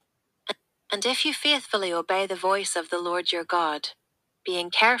 And if you faithfully obey the voice of the Lord your God,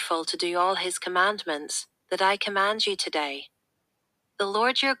 being careful to do all his commandments that I command you today, the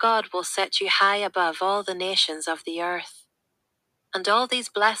Lord your God will set you high above all the nations of the earth. And all these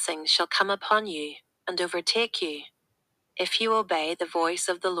blessings shall come upon you and overtake you, if you obey the voice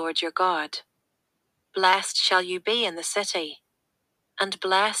of the Lord your God. Blessed shall you be in the city, and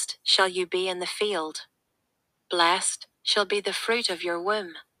blessed shall you be in the field. Blessed shall be the fruit of your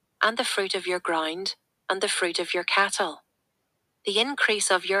womb, and the fruit of your ground, and the fruit of your cattle, the increase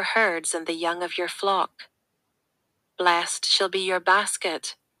of your herds and the young of your flock. Blessed shall be your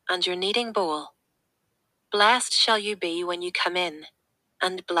basket and your kneading bowl. Blessed shall you be when you come in,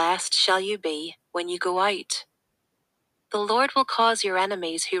 and blessed shall you be when you go out. The Lord will cause your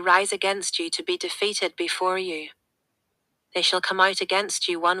enemies who rise against you to be defeated before you. They shall come out against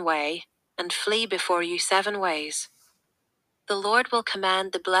you one way, and flee before you 7 ways. The Lord will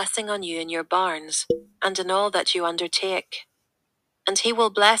command the blessing on you in your barns, and in all that you undertake. and he will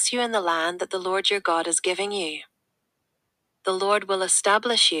bless you in the land that the Lord your God is giving you. The Lord will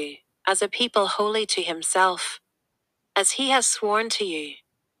establish you as a people holy to himself, as he has sworn to you,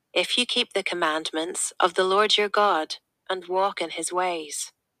 if you keep the commandments of the Lord your God and walk in his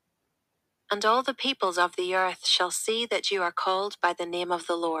ways. And all the peoples of the earth shall see that you are called by the name of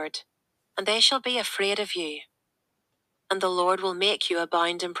the Lord, and they shall be afraid of you. And the Lord will make you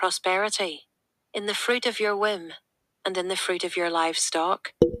abound in prosperity, in the fruit of your womb, and in the fruit of your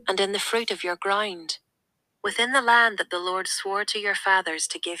livestock, and in the fruit of your ground, within the land that the Lord swore to your fathers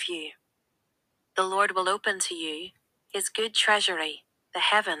to give you. The Lord will open to you his good treasury, the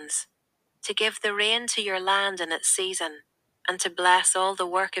heavens, to give the rain to your land in its season, and to bless all the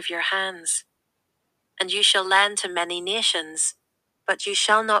work of your hands. And you shall lend to many nations, but you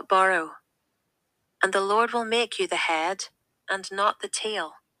shall not borrow. And the Lord will make you the head, and not the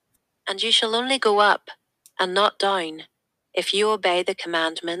tail. And you shall only go up, and not down, if you obey the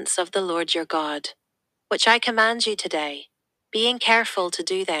commandments of the Lord your God, which I command you today, being careful to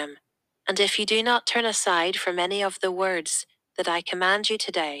do them. And if you do not turn aside from any of the words that I command you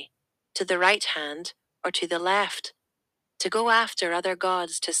today, to the right hand or to the left, to go after other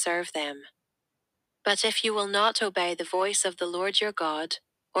gods to serve them. But if you will not obey the voice of the Lord your God,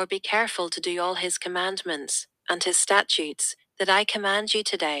 or be careful to do all his commandments and his statutes that I command you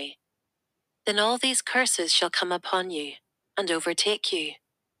today, then all these curses shall come upon you and overtake you.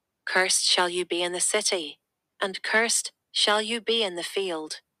 Cursed shall you be in the city, and cursed shall you be in the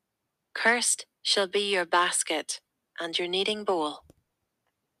field. Cursed shall be your basket and your kneading bowl.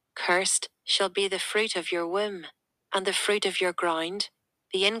 Cursed shall be the fruit of your womb, and the fruit of your ground,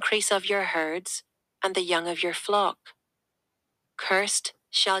 the increase of your herds, and the young of your flock. Cursed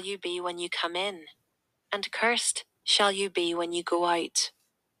shall you be when you come in, and cursed shall you be when you go out.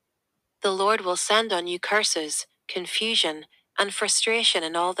 The Lord will send on you curses, confusion, and frustration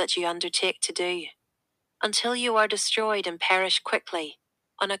in all that you undertake to do, until you are destroyed and perish quickly,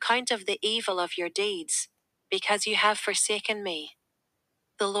 on account of the evil of your deeds, because you have forsaken me.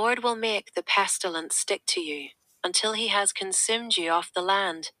 The Lord will make the pestilence stick to you, until he has consumed you off the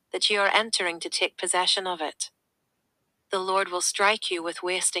land that you are entering to take possession of it. The Lord will strike you with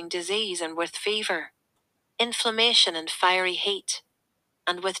wasting disease and with fever, inflammation and fiery heat,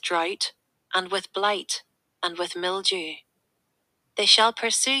 and with drought, and with blight, and with mildew. They shall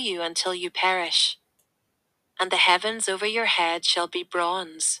pursue you until you perish. And the heavens over your head shall be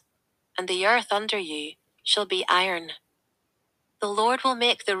bronze, and the earth under you shall be iron. The Lord will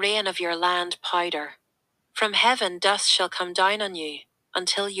make the rain of your land powder. From heaven dust shall come down on you,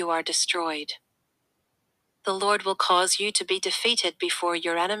 until you are destroyed. The Lord will cause you to be defeated before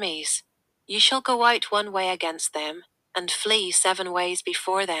your enemies. You shall go out one way against them, and flee 7 ways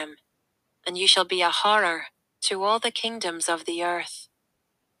before them. And you shall be a horror to all the kingdoms of the earth.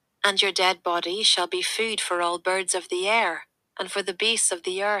 And your dead body shall be food for all birds of the air, and for the beasts of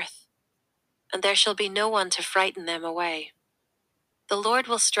the earth. And there shall be no one to frighten them away. The Lord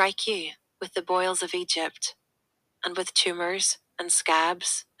will strike you with the boils of Egypt, and with tumors, and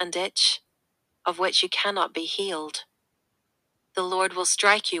scabs, and itch, of which you cannot be healed. The Lord will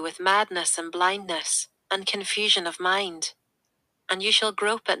strike you with madness and blindness, and confusion of mind. And you shall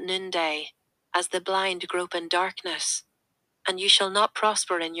grope at noonday, as the blind grope in darkness. And you shall not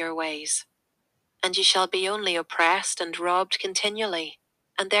prosper in your ways. And you shall be only oppressed and robbed continually,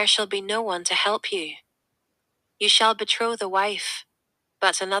 and there shall be no one to help you. You shall betroth a wife,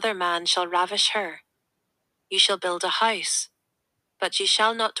 but another man shall ravish her. You shall build a house, but you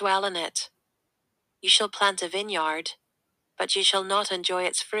shall not dwell in it. You shall plant a vineyard, but you shall not enjoy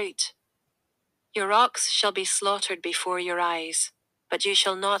its fruit. Your ox shall be slaughtered before your eyes, but you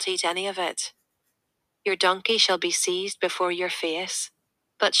shall not eat any of it. Your donkey shall be seized before your face,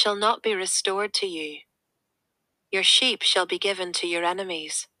 but shall not be restored to you. Your sheep shall be given to your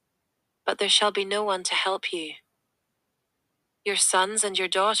enemies, but there shall be no one to help you. Your sons and your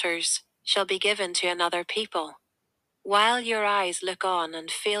daughters shall be given to another people, while your eyes look on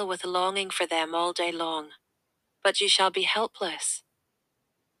and feel with longing for them all day long, but you shall be helpless.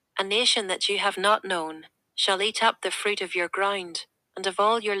 A nation that you have not known shall eat up the fruit of your ground, and of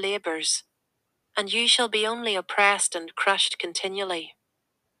all your labors, and you shall be only oppressed and crushed continually,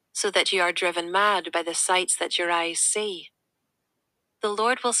 so that you are driven mad by the sights that your eyes see. The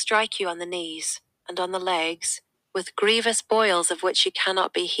Lord will strike you on the knees and on the legs, with grievous boils of which you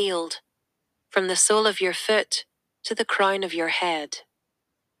cannot be healed, from the sole of your foot to the crown of your head.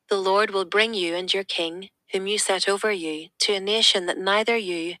 The Lord will bring you and your king, whom you set over you, to a nation that neither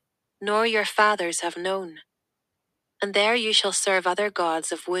you nor your fathers have known. And there you shall serve other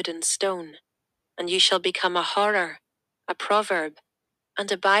gods of wood and stone, and you shall become a horror, a proverb,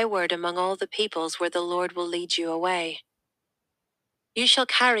 and a byword among all the peoples where the Lord will lead you away. You shall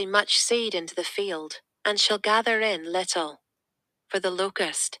carry much seed into the field, and shall gather in little, for the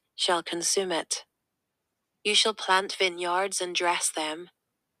locust shall consume it. You shall plant vineyards and dress them,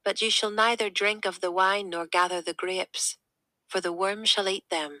 but you shall neither drink of the wine nor gather the grapes, for the worm shall eat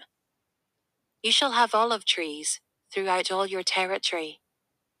them. You shall have olive trees throughout all your territory,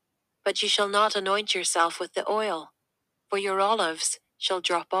 but you shall not anoint yourself with the oil, for your olives shall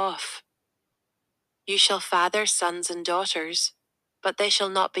drop off. You shall father sons and daughters, but they shall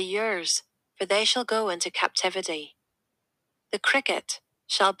not be yours, for they shall go into captivity. The cricket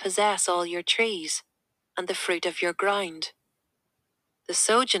shall possess all your trees, and the fruit of your ground. The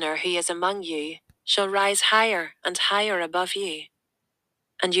sojourner who is among you shall rise higher and higher above you,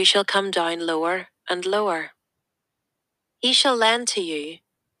 and you shall come down lower and lower. He shall lend to you,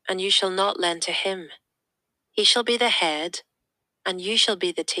 and you shall not lend to him. He shall be the head, and you shall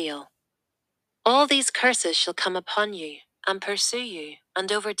be the tail. All these curses shall come upon you, and pursue you,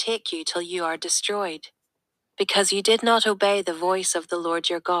 and overtake you till you are destroyed, because you did not obey the voice of the Lord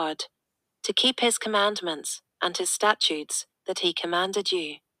your God, to keep his commandments and his statutes that he commanded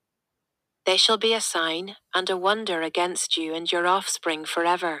you. They shall be a sign and a wonder against you and your offspring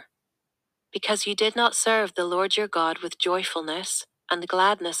forever, because you did not serve the Lord your God with joyfulness and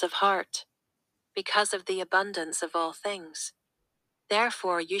gladness of heart, because of the abundance of all things.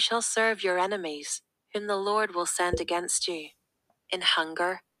 Therefore you shall serve your enemies, whom the Lord will send against you, in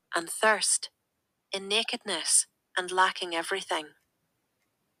hunger and thirst, in nakedness and lacking everything.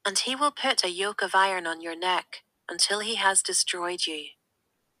 And he will put a yoke of iron on your neck until he has destroyed you.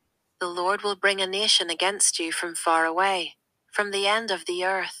 The Lord will bring a nation against you from far away, from the end of the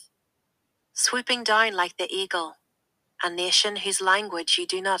earth, swooping down like the eagle, a nation whose language you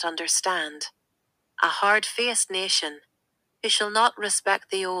do not understand, a hard-faced nation who shall not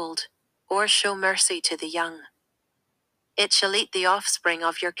respect the old, or show mercy to the young. It shall eat the offspring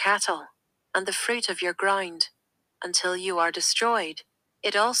of your cattle, and the fruit of your ground, until you are destroyed.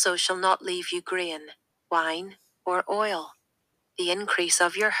 It also shall not leave you grain, wine, or oil, the increase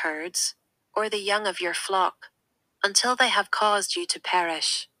of your herds, or the young of your flock, until they have caused you to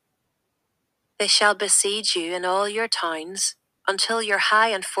perish. They shall besiege you in all your towns, until your high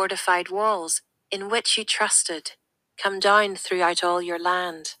and fortified walls, in which you trusted, come down throughout all your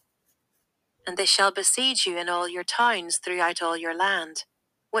land. And they shall besiege you in all your towns throughout all your land,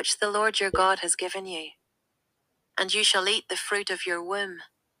 which the Lord your God has given you. And you shall eat the fruit of your womb,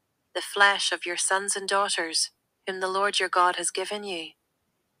 the flesh of your sons and daughters, whom the Lord your God has given you,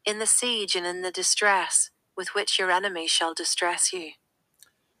 in the siege and in the distress with which your enemies shall distress you.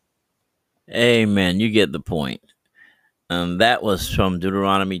 Amen. You get the point. That was from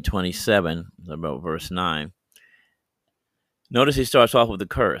Deuteronomy 27, about verse 9. Notice he starts off with a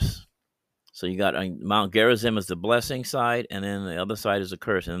curse. So you got Mount Gerizim is the blessing side, and then the other side is a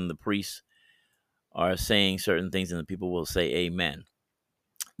curse. And the priests are saying certain things, and the people will say amen.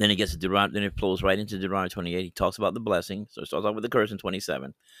 Then it gets to Deuteronomy, then it flows right into Deuteronomy 28. He talks about the blessing. So it starts off with the curse in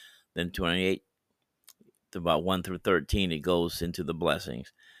 27. Then 28 to about 1 through 13, it goes into the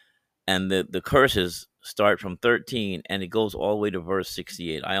blessings. And the curses start from 13, and it goes all the way to verse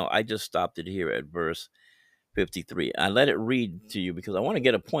 68. I just stopped it here at verse 53. I let it read to you because I want to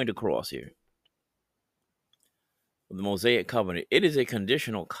get a point across here. The Mosaic covenant, it is a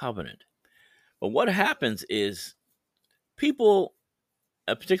conditional covenant. But what happens is people,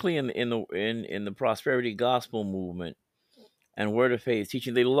 particularly in the prosperity gospel movement and word of faith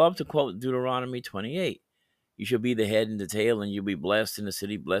teaching, they love to quote Deuteronomy 28. You shall be the head and the tail, and you'll be blessed in the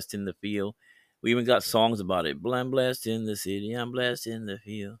city, blessed in the field. We even got songs about it. I'm blessed in the city, I'm blessed in the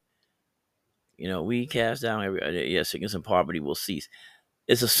field. You know, we cast down every sickness and poverty will cease.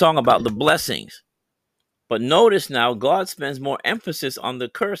 It's a song about the blessings. But notice now, God spends more emphasis on the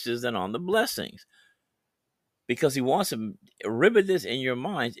curses than on the blessings, because he wants to rivet this in your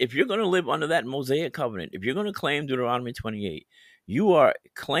minds. If you're going to live under that Mosaic covenant, if you're going to claim Deuteronomy 28, you are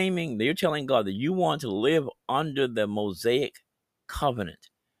claiming that you're telling God that you want to live under the Mosaic covenant.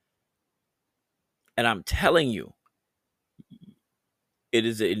 And I'm telling you,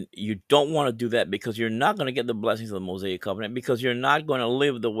 you don't want to do that, because you're not going to get the blessings of the Mosaic covenant, because you're not going to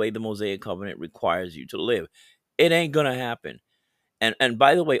live the way the Mosaic covenant requires you to live. It ain't going to happen. And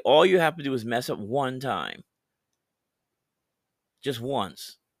by the way, all you have to do is mess up one time, just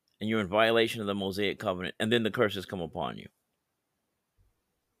once, and you're in violation of the Mosaic covenant, and then the curses come upon you.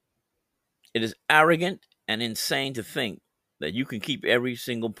 It is arrogant and insane to think that you can keep every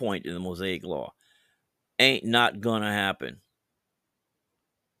single point in the Mosaic law. Ain't not gonna happen.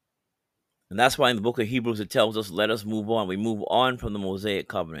 And that's why in the book of Hebrews it tells us, let us move on. We move on from the Mosaic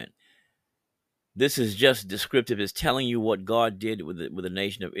covenant. This is just descriptive. It's telling you what God did with the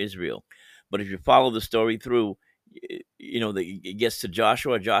nation of Israel. But if you follow the story through, it gets to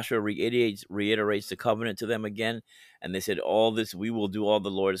Joshua. Joshua reiterates the covenant to them again. And they said, all this, we will do all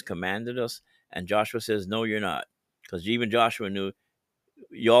the Lord has commanded us. And Joshua says, no, you're not. Because even Joshua knew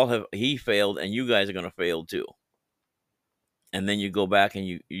he failed and you guys are going to fail too. And then you go back and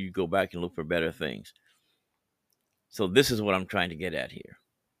you go back and look for better things. So this is what I'm trying to get at here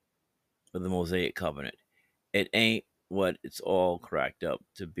with the Mosaic covenant. It ain't what it's all cracked up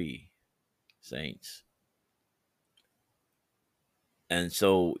to be, saints. And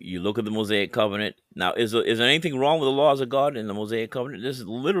so you look at the Mosaic covenant. Now, is there anything wrong with the laws of God in the Mosaic covenant? There's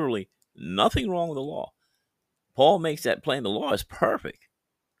literally nothing wrong with the law. Paul makes that plain. The law is perfect.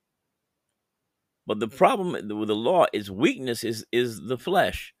 But the problem with the law is weakness is the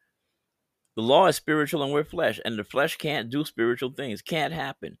flesh. The law is spiritual and we're flesh. And the flesh can't do spiritual things. Can't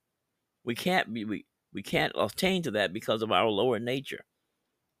happen. We can't attain to that because of our lower nature.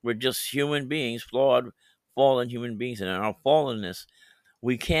 We're just human beings, flawed, fallen human beings. And in our fallenness,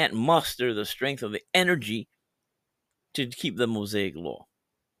 we can't muster the strength of the energy to keep the Mosaic law.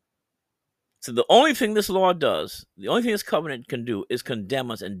 So the only thing this law does, the only thing this covenant can do is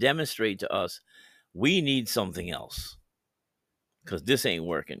condemn us and demonstrate to us we need something else. Because this ain't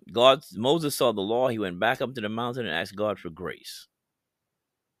working. Moses saw the law. He went back up to the mountain and asked God for grace.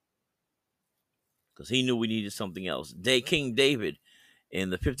 Because he knew we needed something else. King David, in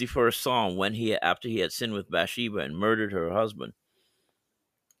the 51st Psalm, after he had sinned with Bathsheba and murdered her husband,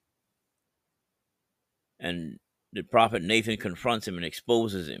 and the prophet Nathan confronts him and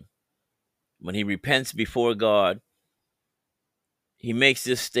exposes him. When he repents before God, he makes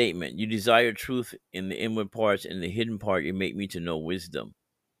this statement: you desire truth in the inward parts, in the hidden part you make me to know wisdom.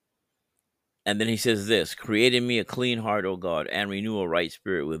 And then he says this: create in me a clean heart, O God, and renew a right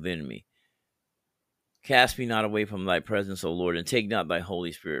spirit within me. Cast me not away from thy presence, O Lord, and take not thy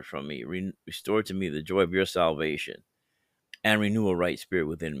Holy Spirit from me. Restore to me the joy of your salvation, and renew a right spirit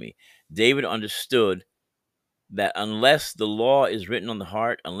within me. David understood that unless the law is written on the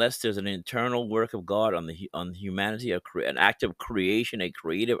heart, unless there's an internal work of God on humanity, an act of creation, a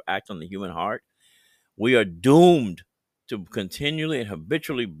creative act on the human heart, we are doomed to continually and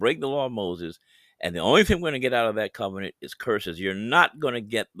habitually break the law of Moses. And the only thing we're going to get out of that covenant is curses. You're not going to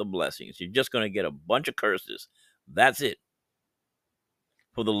get the blessings. You're just going to get a bunch of curses. That's it.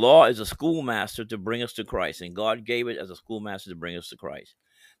 For the law is a schoolmaster to bring us to Christ, and God gave it as a schoolmaster to bring us to Christ.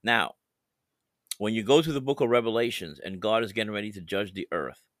 Now, when you go to the book of Revelations and God is getting ready to judge the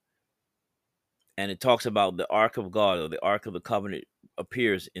earth, and it talks about the Ark of God, or the Ark of the Covenant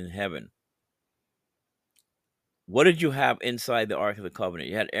appears in heaven. What did you have inside the Ark of the Covenant?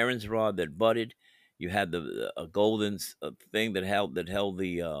 You had Aaron's rod that budded. You had a golden thing that held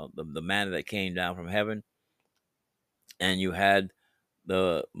the manna that came down from heaven, and you had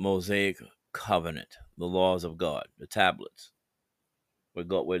the Mosaic covenant, the laws of God, the tablets, where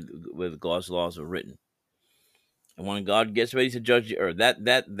God's laws are written. And when God gets ready to judge the earth,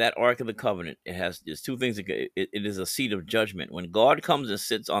 that Ark of the Covenant, there's two things. It is a seat of judgment. When God comes and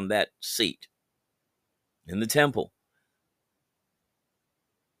sits on that seat in the temple,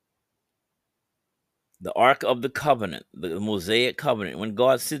 the Ark of the Covenant, the Mosaic covenant, when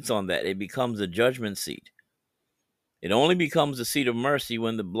God sits on that, it becomes a judgment seat. It only becomes a seat of mercy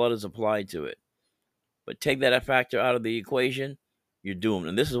when the blood is applied to it. But take that factor out of the equation, you're doomed.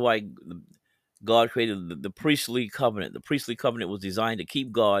 And this is why God created the priestly covenant. The priestly covenant was designed to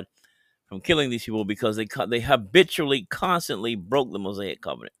keep God from killing these people, because they habitually, constantly broke the Mosaic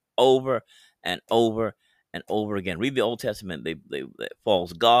covenant over and over and over again. Read the Old Testament. They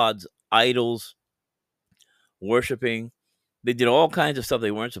false gods, idols, worshiping. They did all kinds of stuff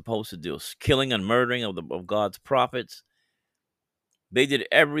they weren't supposed to do. Killing and murdering of God's prophets. They did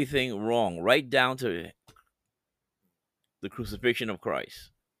everything wrong, right down to the crucifixion of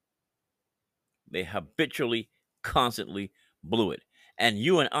Christ. They habitually, constantly blew it. And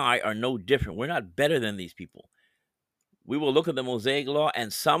you and I are no different. We're not better than these people. We will look at the Mosaic law,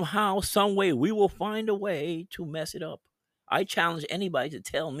 and somehow, some way, we will find a way to mess it up. I challenge anybody to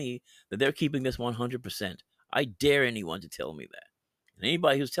tell me that they're keeping this 100%. I dare anyone to tell me that. And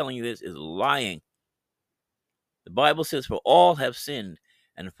anybody who's telling you this is lying. The Bible says, for all have sinned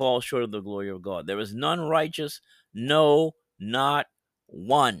and fall short of the glory of God. There is none righteous, no, not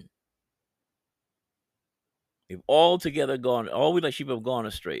one. We've all we like sheep have gone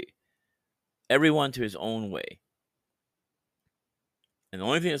astray. Everyone to his own way. And the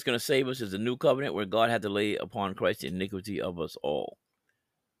only thing that's going to save us is the new covenant, where God had to lay upon Christ the iniquity of us all.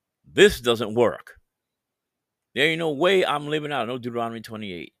 This doesn't work. There ain't no way I'm living out no Deuteronomy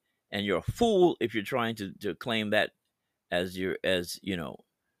 28. And you're a fool if you're trying to claim that as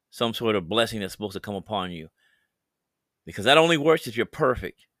some sort of blessing that's supposed to come upon you. Because that only works if you're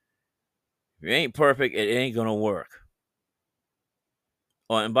perfect. If you ain't perfect, it ain't gonna work.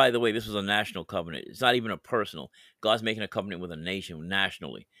 Oh, and by the way, this was a national covenant. It's not even a personal. God's making a covenant with a nation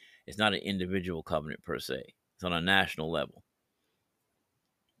nationally. It's not an individual covenant per se. It's on a national level.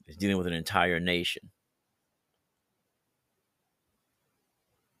 It's dealing with an entire nation.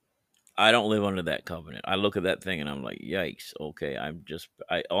 I don't live under that covenant. I look at that thing and I'm like, yikes. Okay,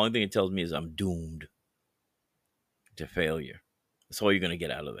 only thing it tells me is I'm doomed to failure. That's all you're going to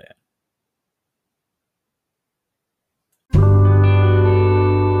get out of that.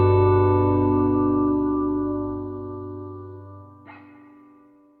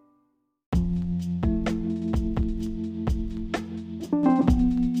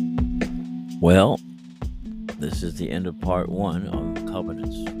 Well, this is the end of part 1 on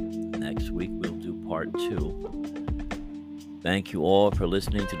covenants. Next week we'll do part 2. Thank you all for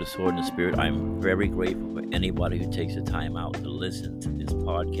listening to The Sword and the Spirit. I'm very grateful for anybody who takes the time out to listen to this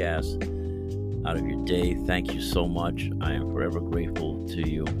podcast out of your day. Thank you so much. I am forever grateful to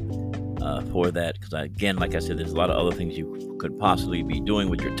you for that, because again, like I said, there's a lot of other things you could possibly be doing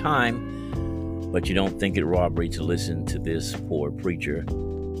with your time, but you don't think it robbery to listen to this poor preacher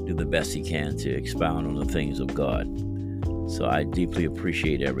do the best he can to expound on the things of God. So I deeply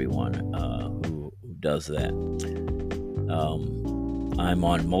appreciate everyone who does that. I'm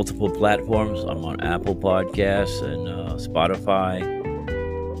on multiple platforms. I'm on Apple Podcasts and Spotify,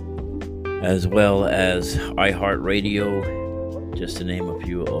 as well as iHeartRadio, just to name a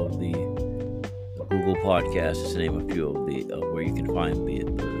few of the Google Podcasts, just to name a few of the where you can find the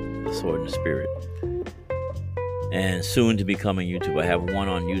Sword and the Spirit. And soon to be coming YouTube. I have one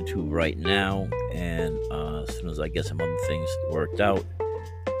on YouTube right now, and as soon as I get some other things worked out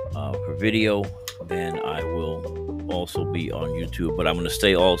for video, then I will also be on YouTube. But I'm going to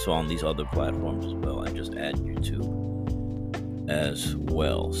stay also on these other platforms as well, and just add YouTube as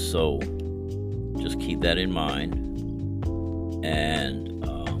well. So just keep that in mind, and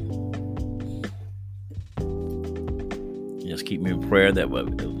just keep me in prayer that we'll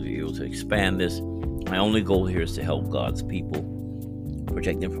be able to expand this. My only goal here is to help God's people,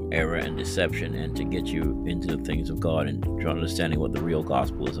 protect them from error and deception, and to get you into the things of God and try understanding what the real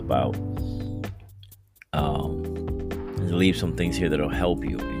gospel is about. And to leave some things here that will help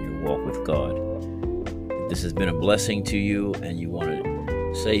you in your walk with God. If this has been a blessing to you and you want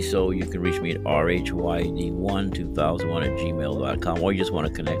to say so, you can reach me at rhyd12001@gmail.com, or you just want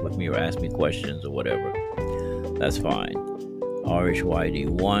to connect with me or ask me questions or whatever. That's fine.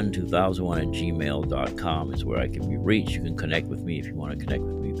 rhyd12001@gmail.com is where I can be reached. You can connect with me if you want to connect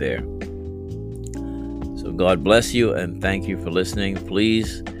with me there. So God bless you, and thank you for listening.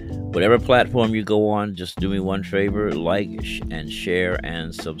 Please, whatever platform you go on, just do me one favor: like and share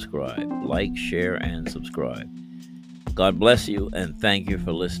and subscribe. Like, share, and subscribe. God bless you, and thank you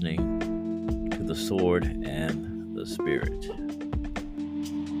for listening to The Sword and the Spirit.